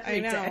will. day, every I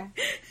know. day.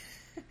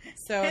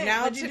 So Hey,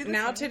 now, what'd you do this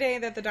morning? today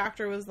that the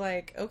doctor was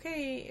like,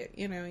 okay,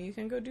 you know, you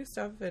can go do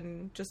stuff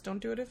and just don't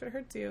do it if it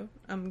hurts you.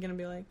 I'm gonna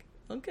be like,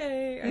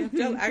 okay, I have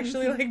to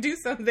actually like do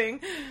something.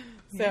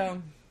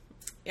 So,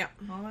 yeah,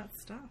 All that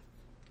stuff.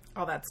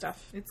 all that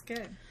stuff. It's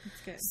good.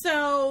 It's good.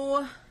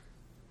 So,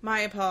 my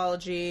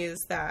apologies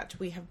that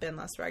we have been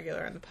less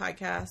regular on the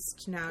podcast.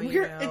 Now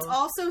you know. It's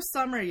also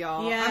summer,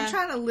 y'all. Yeah. I'm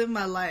trying to live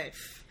my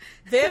life.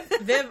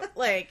 Viv,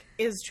 like,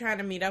 is trying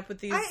to meet up with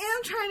these I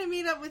am trying to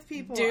meet up with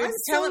people. dudes. I'm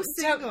Tell so him,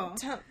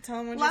 single. tell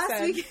him what last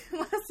you said.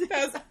 week.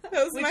 That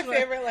was my Which one?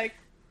 favorite. Like,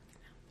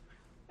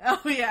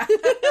 Oh yeah.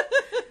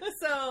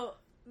 So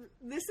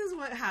this is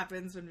what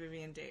happens when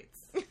Vivian dates.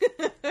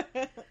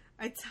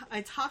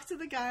 I talk to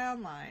the guy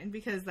online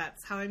because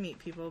that's how I meet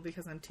people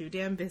because I'm too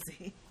damn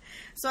busy.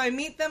 So I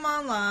meet them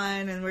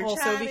online and we're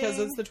also chatting. because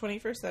it's the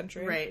 21st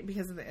century, Right,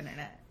 because of the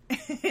internet.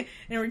 And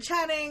we're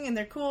chatting and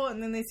they're cool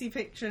and then they see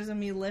pictures of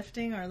me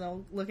lifting or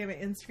they'll look at my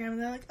Instagram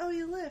and they're like, oh,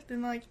 you lift.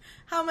 And like,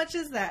 how much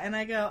is that? And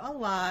I go, a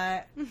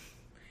lot.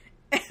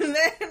 And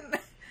then...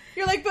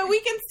 You're like, but we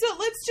can still.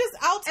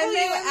 I'll tell And you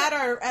then- at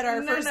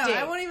our first date.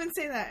 I won't even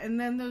say that. And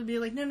then they'll be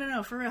like,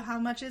 no, for real, how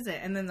much is it?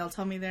 And then they'll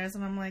tell me theirs,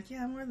 and I'm like,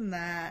 yeah, more than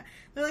that.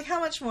 They're like, how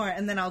much more?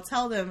 And then I'll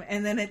tell them,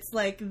 and then it's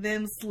like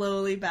them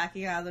slowly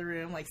backing out of the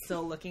room, like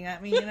still looking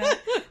at me, you know?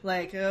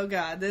 Like, oh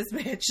god, this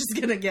bitch is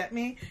gonna get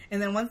me.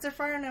 And then once they're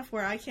far enough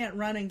where I can't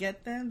run and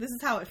get them, this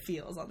is how it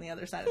feels on the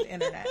other side of the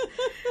internet.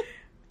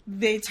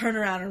 They turn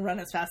around and run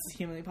as fast as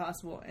humanly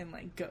possible and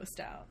like ghost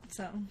out.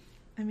 So,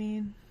 I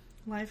mean...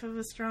 Life of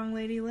a strong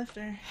lady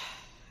lifter.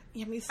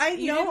 Yeah, I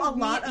you know didn't a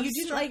lot meet- of You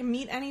didn't str- like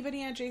meet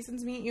anybody at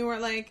Jason's meet. You were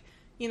like,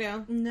 you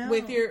know, No.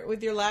 with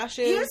your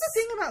lashes. Here's the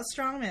thing about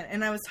strongman,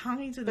 and I was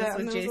talking to this That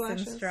and with those Jason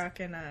lashes. Struck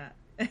and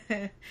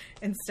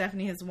and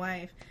Stephanie, his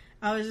wife.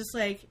 I was just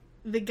like,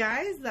 the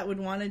guys that would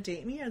want to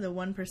date me are the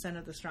 1%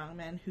 of the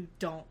strongmen who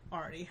don't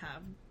already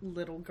have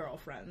little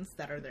girlfriends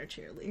that are their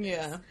cheerleaders.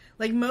 Yeah.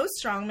 Like most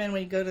strongmen,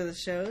 when you go to the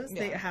shows,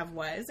 they Yeah. have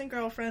wives and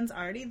girlfriends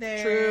already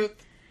there.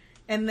 Truth.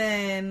 And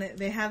then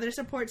they have their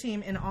support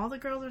team, and all the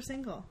girls are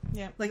single.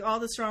 Yeah. Like, all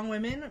the strong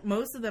women,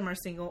 most of them are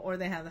single, or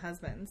they have the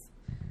husbands.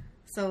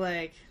 So,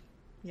 like,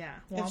 yeah.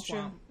 Womp It's true.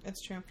 womp.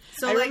 It's true.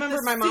 So, I like, remember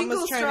the my mom was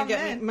single trying to strong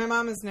get me. men- My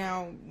mom is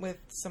now with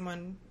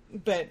someone,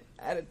 but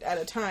at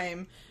a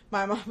time,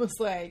 my mom was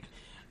like,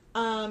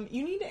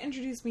 you need to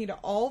introduce me to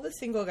all the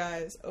single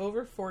guys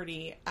over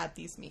 40 at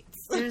these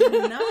meets. There's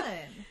none.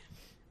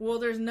 Well,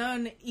 there's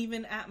none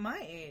even at my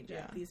age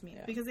Yeah, at these meets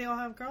yeah. because they all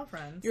have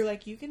girlfriends. You're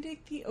like, you can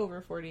take the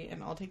over 40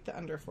 and I'll take the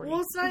under 40.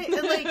 Well, it's not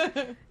and,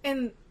 like,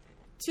 and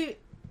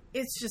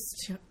it's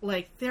just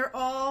like they're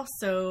all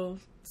so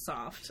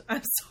soft.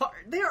 I'm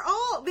sorry, they're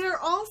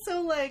all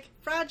so like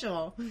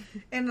fragile,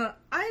 and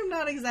I'm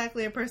not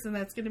exactly a person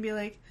that's going to be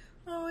like,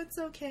 oh, it's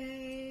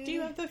okay. Do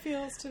you have the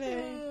feels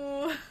today?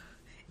 Oh.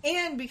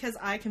 And because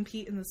I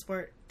compete in the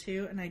sport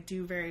too, and I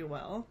do very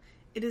well,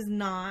 it is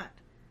not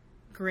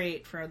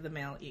great for the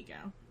male ego.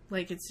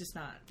 Like, it's just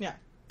not. Yeah.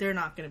 They're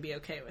not going to be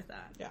okay with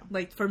that. Yeah.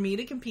 Like, for me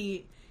to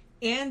compete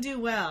and do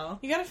well,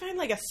 You gotta find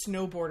like a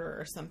snowboarder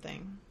or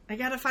something. I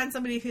got to find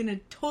somebody who in a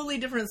totally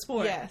different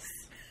sport. Yes.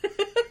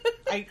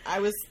 I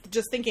was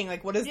just thinking,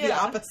 like, what is the Yeah.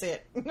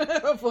 opposite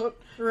of what...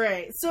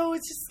 Right. So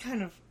it's just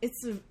kind of,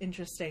 it's an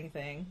interesting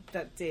thing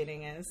that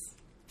dating is.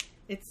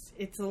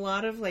 It's a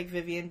lot of, like,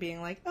 Vivian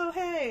being like, oh,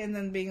 hey, and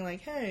then being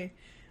like, hey.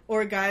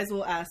 Or guys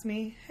will ask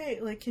me, hey,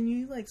 like, can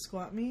you, like,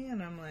 squat me?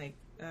 And I'm like,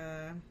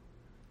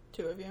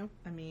 Two of you.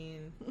 I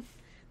mean,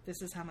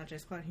 this is how much I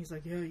squat. And he's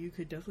like, yeah, you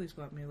could definitely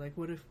squat me. Like,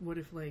 what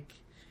if like,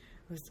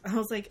 I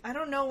was like, I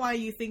don't know why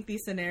you think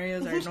these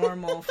scenarios are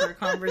normal for a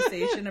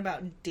conversation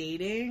about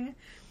dating,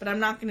 but I'm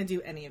not going to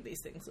do any of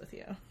these things with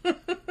you.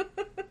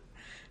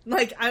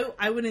 Like,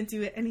 I wouldn't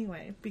do it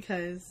anyway,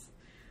 because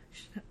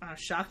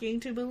shocking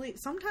to believe,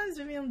 sometimes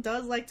Vivian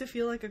does like to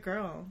feel like a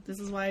girl. This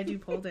is why I do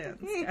pole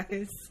dance,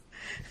 guys.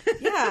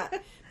 Yeah.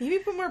 Maybe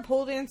put more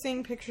pole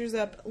dancing pictures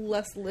up,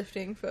 less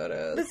lifting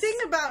photos. The thing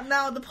about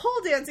now the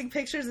pole dancing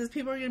pictures is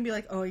people are going to be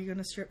like, oh, you're going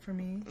to strip for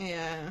me?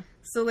 Yeah.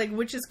 So, like,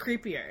 which is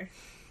creeper?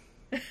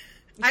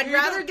 I'd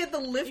rather get the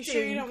lifting You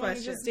sure you don't want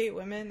to question. just date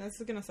women? This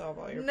is going to solve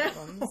all your No.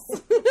 problems.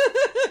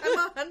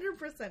 I'm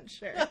 100%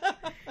 sure.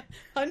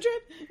 100?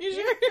 You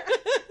sure?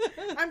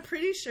 I'm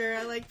pretty sure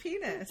I like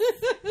penis.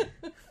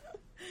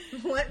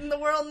 What in the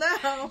world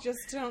now? Just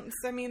don't,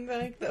 I mean,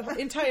 the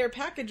entire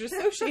package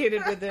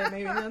associated with it,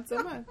 maybe not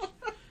so much.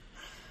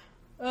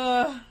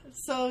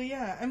 So,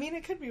 yeah. I mean,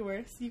 it could be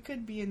worse. You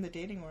could be in the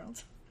dating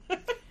world.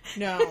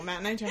 No, Matt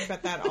and I talk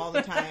about that all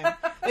the time.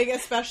 Like,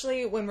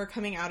 especially when we're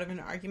coming out of an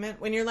argument.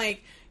 When you're,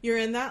 like, you're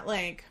in that,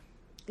 like,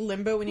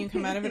 limbo when you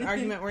come out of an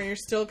argument where you're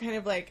still kind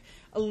of, like,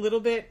 a little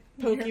bit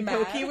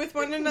pokey with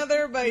one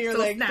another, but you're,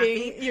 Still like,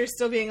 snappy. you're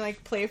still being,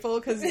 like, playful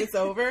because it's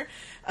over.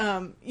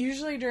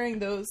 Usually during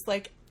those,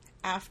 like,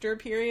 after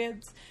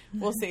periods,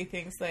 we'll say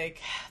things like,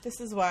 this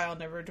is why I'll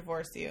never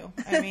divorce you.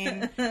 I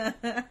mean,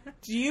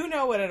 do you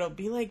know what it'll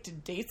be like to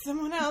date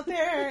someone out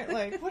there?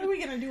 Like, what are we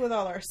going to do with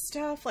all our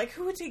stuff? Like,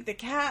 who would take the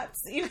cats?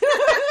 You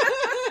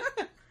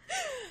know?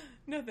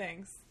 No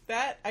thanks.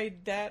 That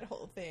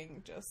whole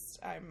thing, just,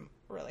 I'm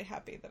really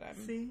happy that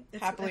I'm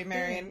It's happily a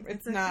married. thing. It's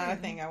It's a not a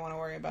thing. thing I want to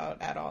worry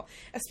about at all.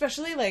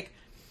 Especially, like,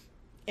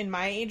 in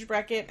my age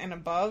bracket and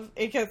above,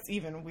 it gets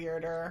even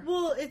weirder.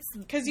 Well, it's...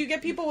 Because you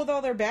get people with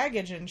all their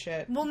baggage and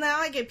shit. Well, now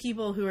I get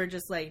people who are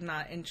just, like,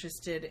 not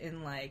interested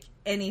in, like,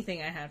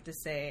 anything I have to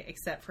say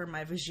except for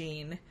my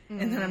vagine.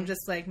 And then I'm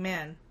just like,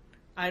 man,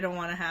 I don't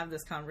want to have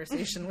this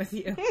conversation with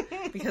you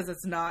because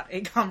it's not a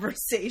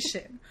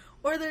conversation.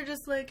 Or they're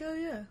just like, oh,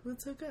 yeah,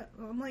 let's hook up.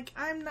 I'm like,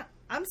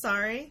 I'm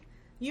sorry.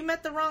 You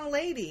met the wrong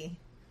lady.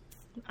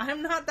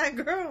 I'm not that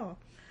girl.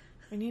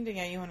 We need to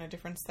get you on a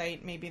different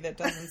site, maybe that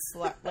doesn't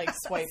swipe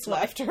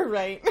left or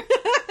right.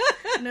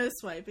 No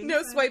swiping.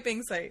 No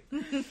swiping site.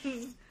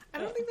 I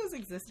don't think those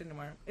exist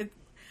anymore.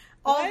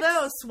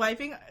 Although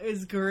swiping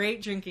is a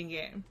great drinking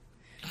game.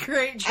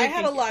 Great drinking I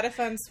had a lot of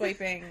fun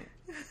swiping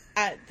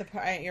at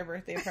your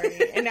birthday party,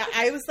 and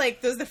I was like,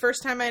 this was the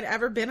first time I'd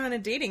ever been on a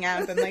dating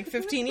app in like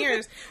 15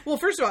 years. Well,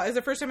 first of all, it was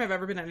the first time I've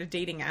ever been on a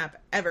dating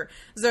app ever. It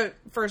was the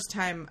first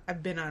time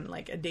I've been on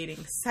like a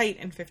dating site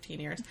in 15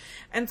 years,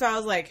 and so I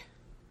was like,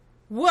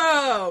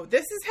 whoa,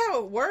 this is how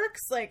it works?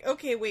 Like,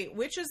 okay, wait,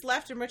 which is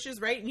left and which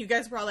is right? And you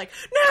guys were all like,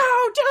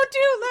 no, don't do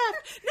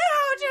left.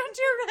 No, don't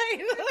do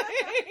right.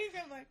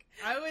 Like, I'm like,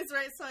 I always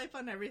right swipe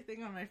on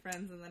everything on my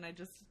friends, and then I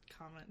just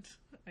comment.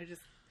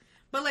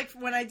 But like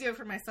when I do it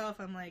for myself,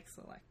 I'm like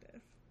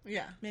selective.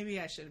 yeah, Maybe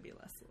I should be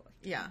less selective.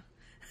 yeah,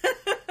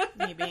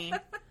 maybe.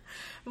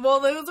 Well,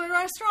 those are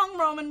our strong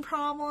Roman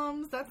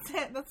problems. That's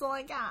it. That's all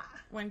I got.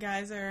 When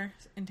guys are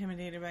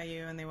intimidated by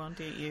you and they won't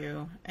date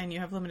you, and you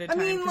have limited time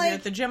mean, because like- you're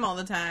at the gym all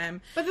the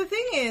time. But the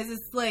thing is,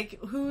 it's like,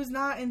 who's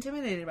not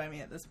intimidated by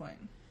me at this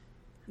point?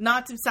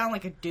 Not to sound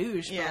like a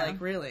douche, Yeah. but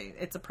like really,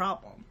 it's a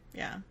problem.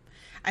 Yeah.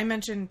 I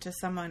mentioned to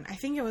someone, I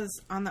think it was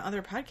on the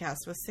other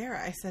podcast with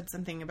Sarah, I said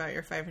something about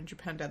your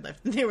 500-pound deadlift.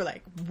 And they were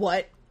like,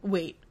 what?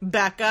 Wait,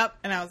 back up?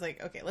 And I was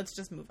like, okay, let's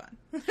just move on.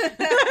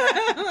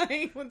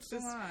 Like, let's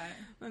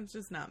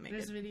just not make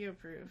There's it. video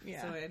proof,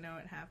 Yeah. so I know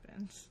it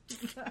happened.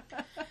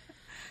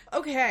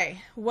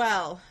 Okay,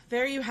 well,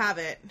 there you have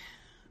it.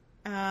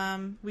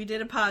 We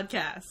did a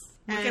podcast.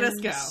 Look at us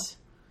go.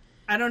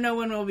 I don't know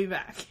when we'll be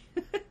back.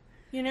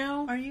 You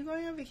know, Are you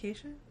going on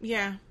vacation?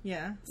 yeah,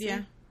 Yeah. See?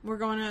 yeah. We're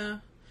going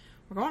to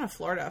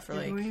Florida for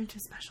We're like... going to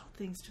special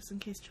things just in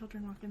case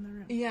children walk in the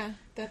room. Yeah,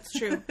 that's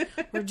true.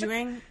 We're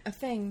doing a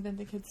thing that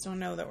the kids don't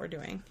know that we're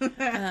doing.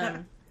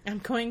 I'm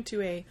going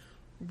to a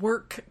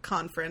work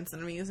conference,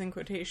 and I'm using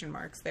quotation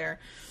marks there.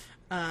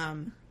 I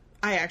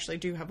actually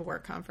do have a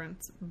work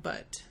conference,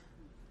 but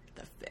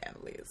the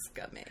family is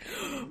coming.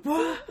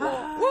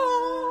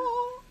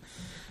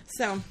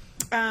 So,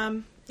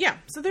 yeah.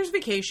 So there's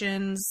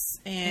vacations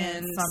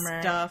and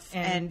summer stuff,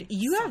 and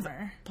you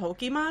summer. have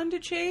Pokemon to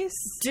chase.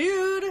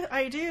 Dude,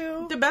 I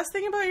do. The best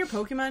thing about your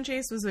Pokemon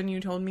chase was when you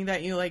told me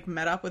that you like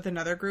met up with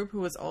another group who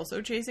was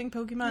also chasing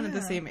Pokemon in the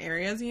Yeah. same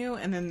area as you,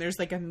 and then there's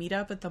like a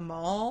meetup at the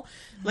mall,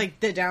 like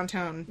the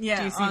downtown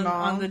DC on, mall,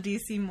 on the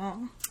DC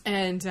mall.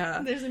 and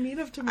There's a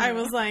meetup tomorrow. I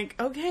was like,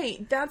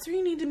 okay, that's where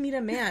you need to meet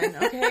a man,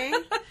 okay?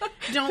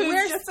 Don't Who's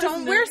wear just as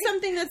don't wear nerdy.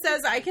 something that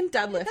says I can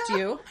deadlift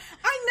you.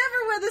 I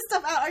never wear this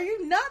stuff out. Are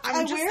you nuts? I'm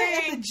I just wear it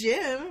at saying, the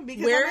gym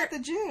because wear- I'm at the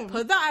gym.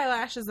 Put the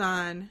eyelashes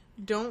on.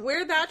 Don't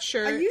wear that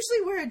shirt. I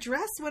usually wear a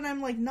dress when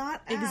I'm like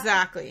not at.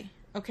 Exactly.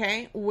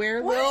 Okay?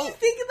 Wear Why little are you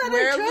thinking that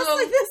wear I dress little-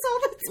 like this all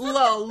the time?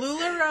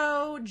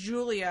 LuLaRoe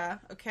Julia,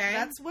 okay?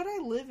 That's what I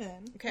live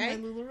in. Okay.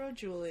 My LuLaRoe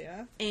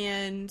Julia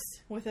and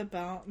with a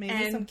belt,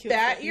 maybe some and cute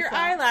bat fluffy your socks.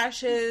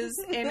 eyelashes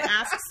and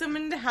ask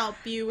someone to help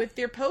you with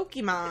your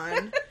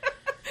Pokemon.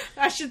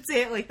 I should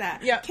say it like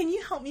that. Yeah. Can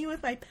you help me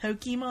with my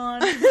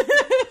Pokemon?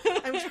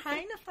 I'm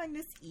trying to find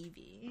this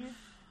Eevee.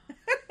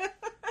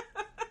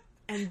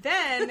 And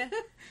then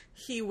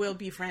he will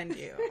befriend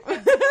you.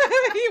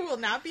 He will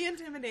not be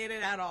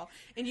intimidated at all.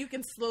 And you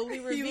can slowly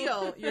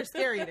reveal you're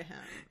scary to him.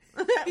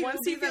 Once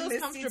he will be the feels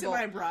Misty comfortable. to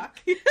my Brock.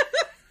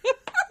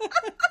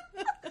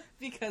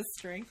 Because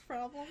strength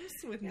problems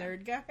with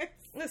nerd guys.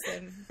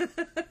 Listen,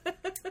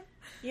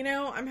 you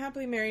know, I'm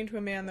happily married to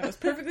a man that was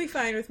perfectly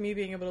fine with me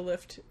being able to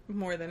lift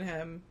more than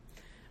him.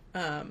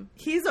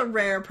 He's a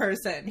rare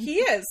person. He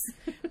is.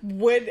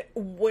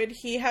 Would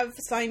he have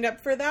signed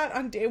up for that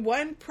on day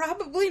one?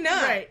 Probably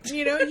not. Right.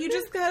 You know, you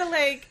just gotta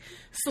like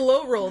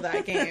slow roll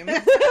that game.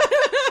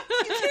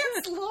 You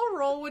can't slow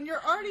roll when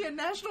you're already a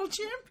national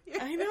champion.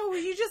 I know,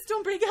 you just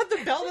don't break out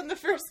the belt on the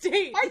first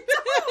date. I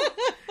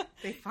know.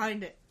 They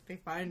find it. They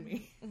find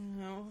me.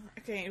 No.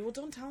 Okay, well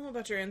don't tell him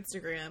about your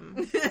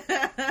Instagram.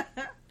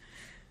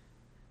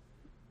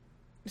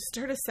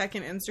 Start a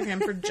second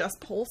Instagram for just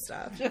pole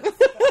stuff.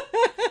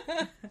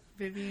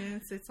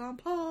 Vivian sits on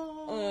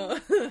pole.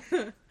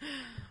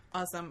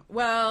 Awesome.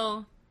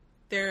 Well,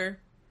 There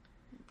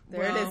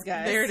it is,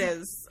 guys. There it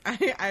is.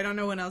 I don't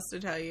know what else to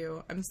tell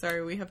you. I'm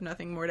sorry, we have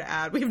nothing more to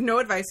add. We have no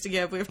advice to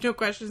give. We have no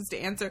questions to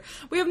answer.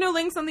 We have no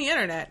links on the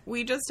internet.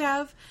 We just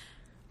have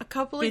a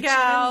couple of Bitchin'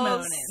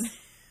 gals. and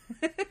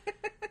moaning.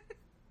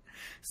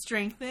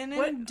 Strengthen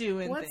and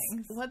doing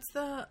things. What's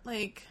the,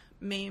 like,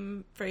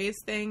 meme phrase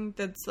thing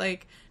that's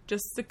like,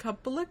 just a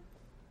couple of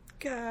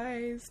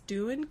guys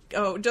doing...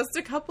 Oh, just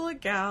a couple of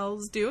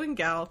gals doing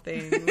gal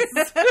things.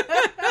 That's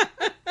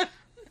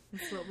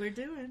what we're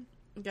doing.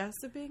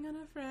 Gossiping on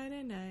a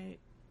Friday night.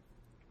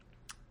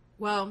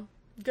 Well,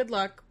 good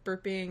luck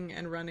burping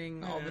and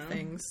running all the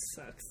things.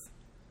 Sucks.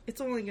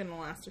 It's only going to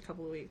last a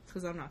couple of weeks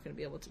because I'm not going to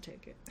be able to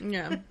take it.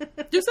 Yeah.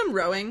 Do some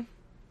rowing.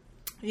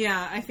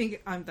 Yeah, I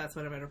think that's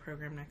what I'm going to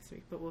program next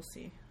week, but we'll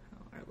see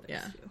how our legs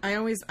Yeah. feel. I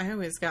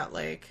always got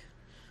like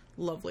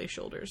lovely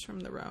shoulders from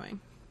the rowing.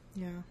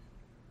 Yeah.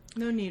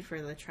 No need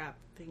for the trap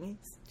thingies.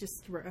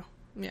 Just row.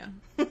 Yeah.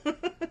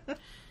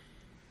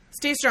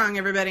 Stay strong,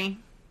 everybody.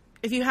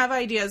 If you have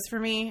ideas for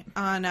me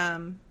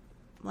on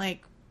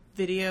like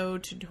video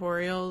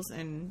tutorials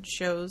and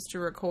shows to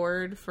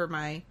record for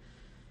my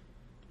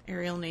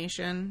Aerial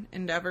Nation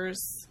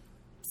endeavors,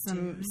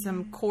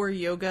 some core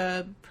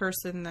yoga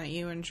person that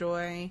you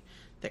enjoy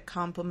that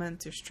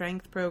complements your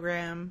strength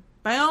program,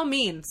 by all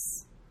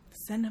means,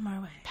 Send them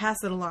our way.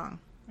 pass it along.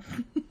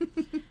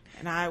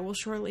 And I will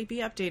shortly be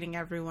updating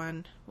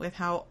everyone with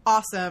how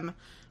awesome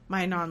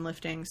my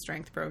non-lifting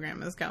strength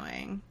program is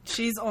going.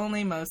 She's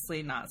only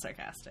mostly not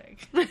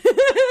sarcastic.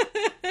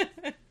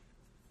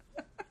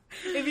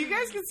 If you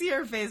guys can see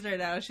her face right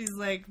now, she's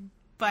like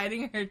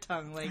biting her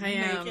tongue like I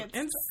am. naked.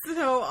 It's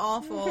so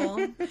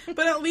awful.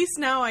 But at least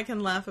now I can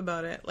laugh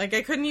about it. Like,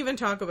 I couldn't even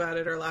talk about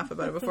it or laugh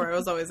about it before. I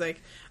was always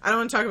like, I don't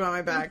want to talk about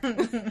my back.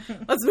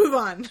 Let's move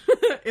on.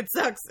 It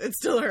sucks. It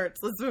still hurts.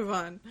 Let's move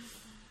on.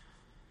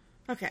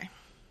 Okay.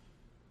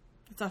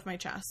 It's off my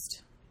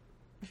chest.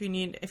 If you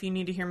need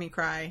to hear me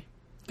cry,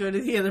 Go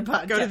to the other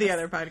podcast. go to the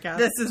other podcast.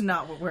 This is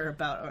not what we're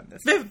about on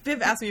this.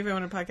 Viv asked me if I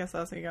wanted a podcast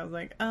last week. I was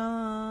like,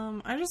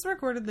 I just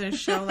recorded this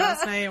show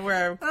last night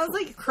where I was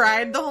like,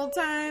 cried the whole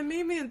time.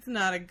 Maybe it's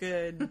not a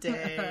good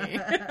day.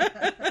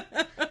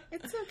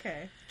 it's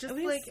okay. Just At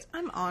least like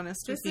I'm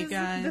honest with this you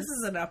guys. This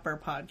is an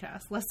upper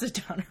podcast, less a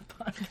downer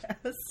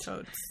podcast.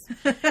 Totes.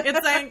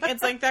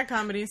 It's like that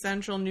Comedy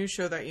Central news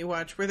show that you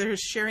watch where they're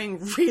sharing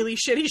really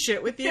shitty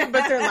shit with you,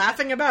 but they're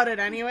laughing about it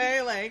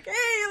anyway. Like, hey,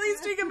 at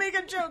least we can make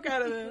a joke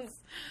out of this.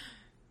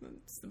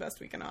 It's the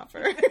best we can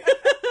offer.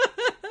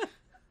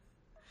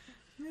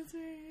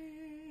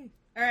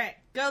 All right,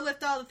 go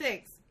lift all the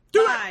things.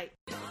 Do it.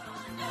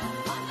 Bye.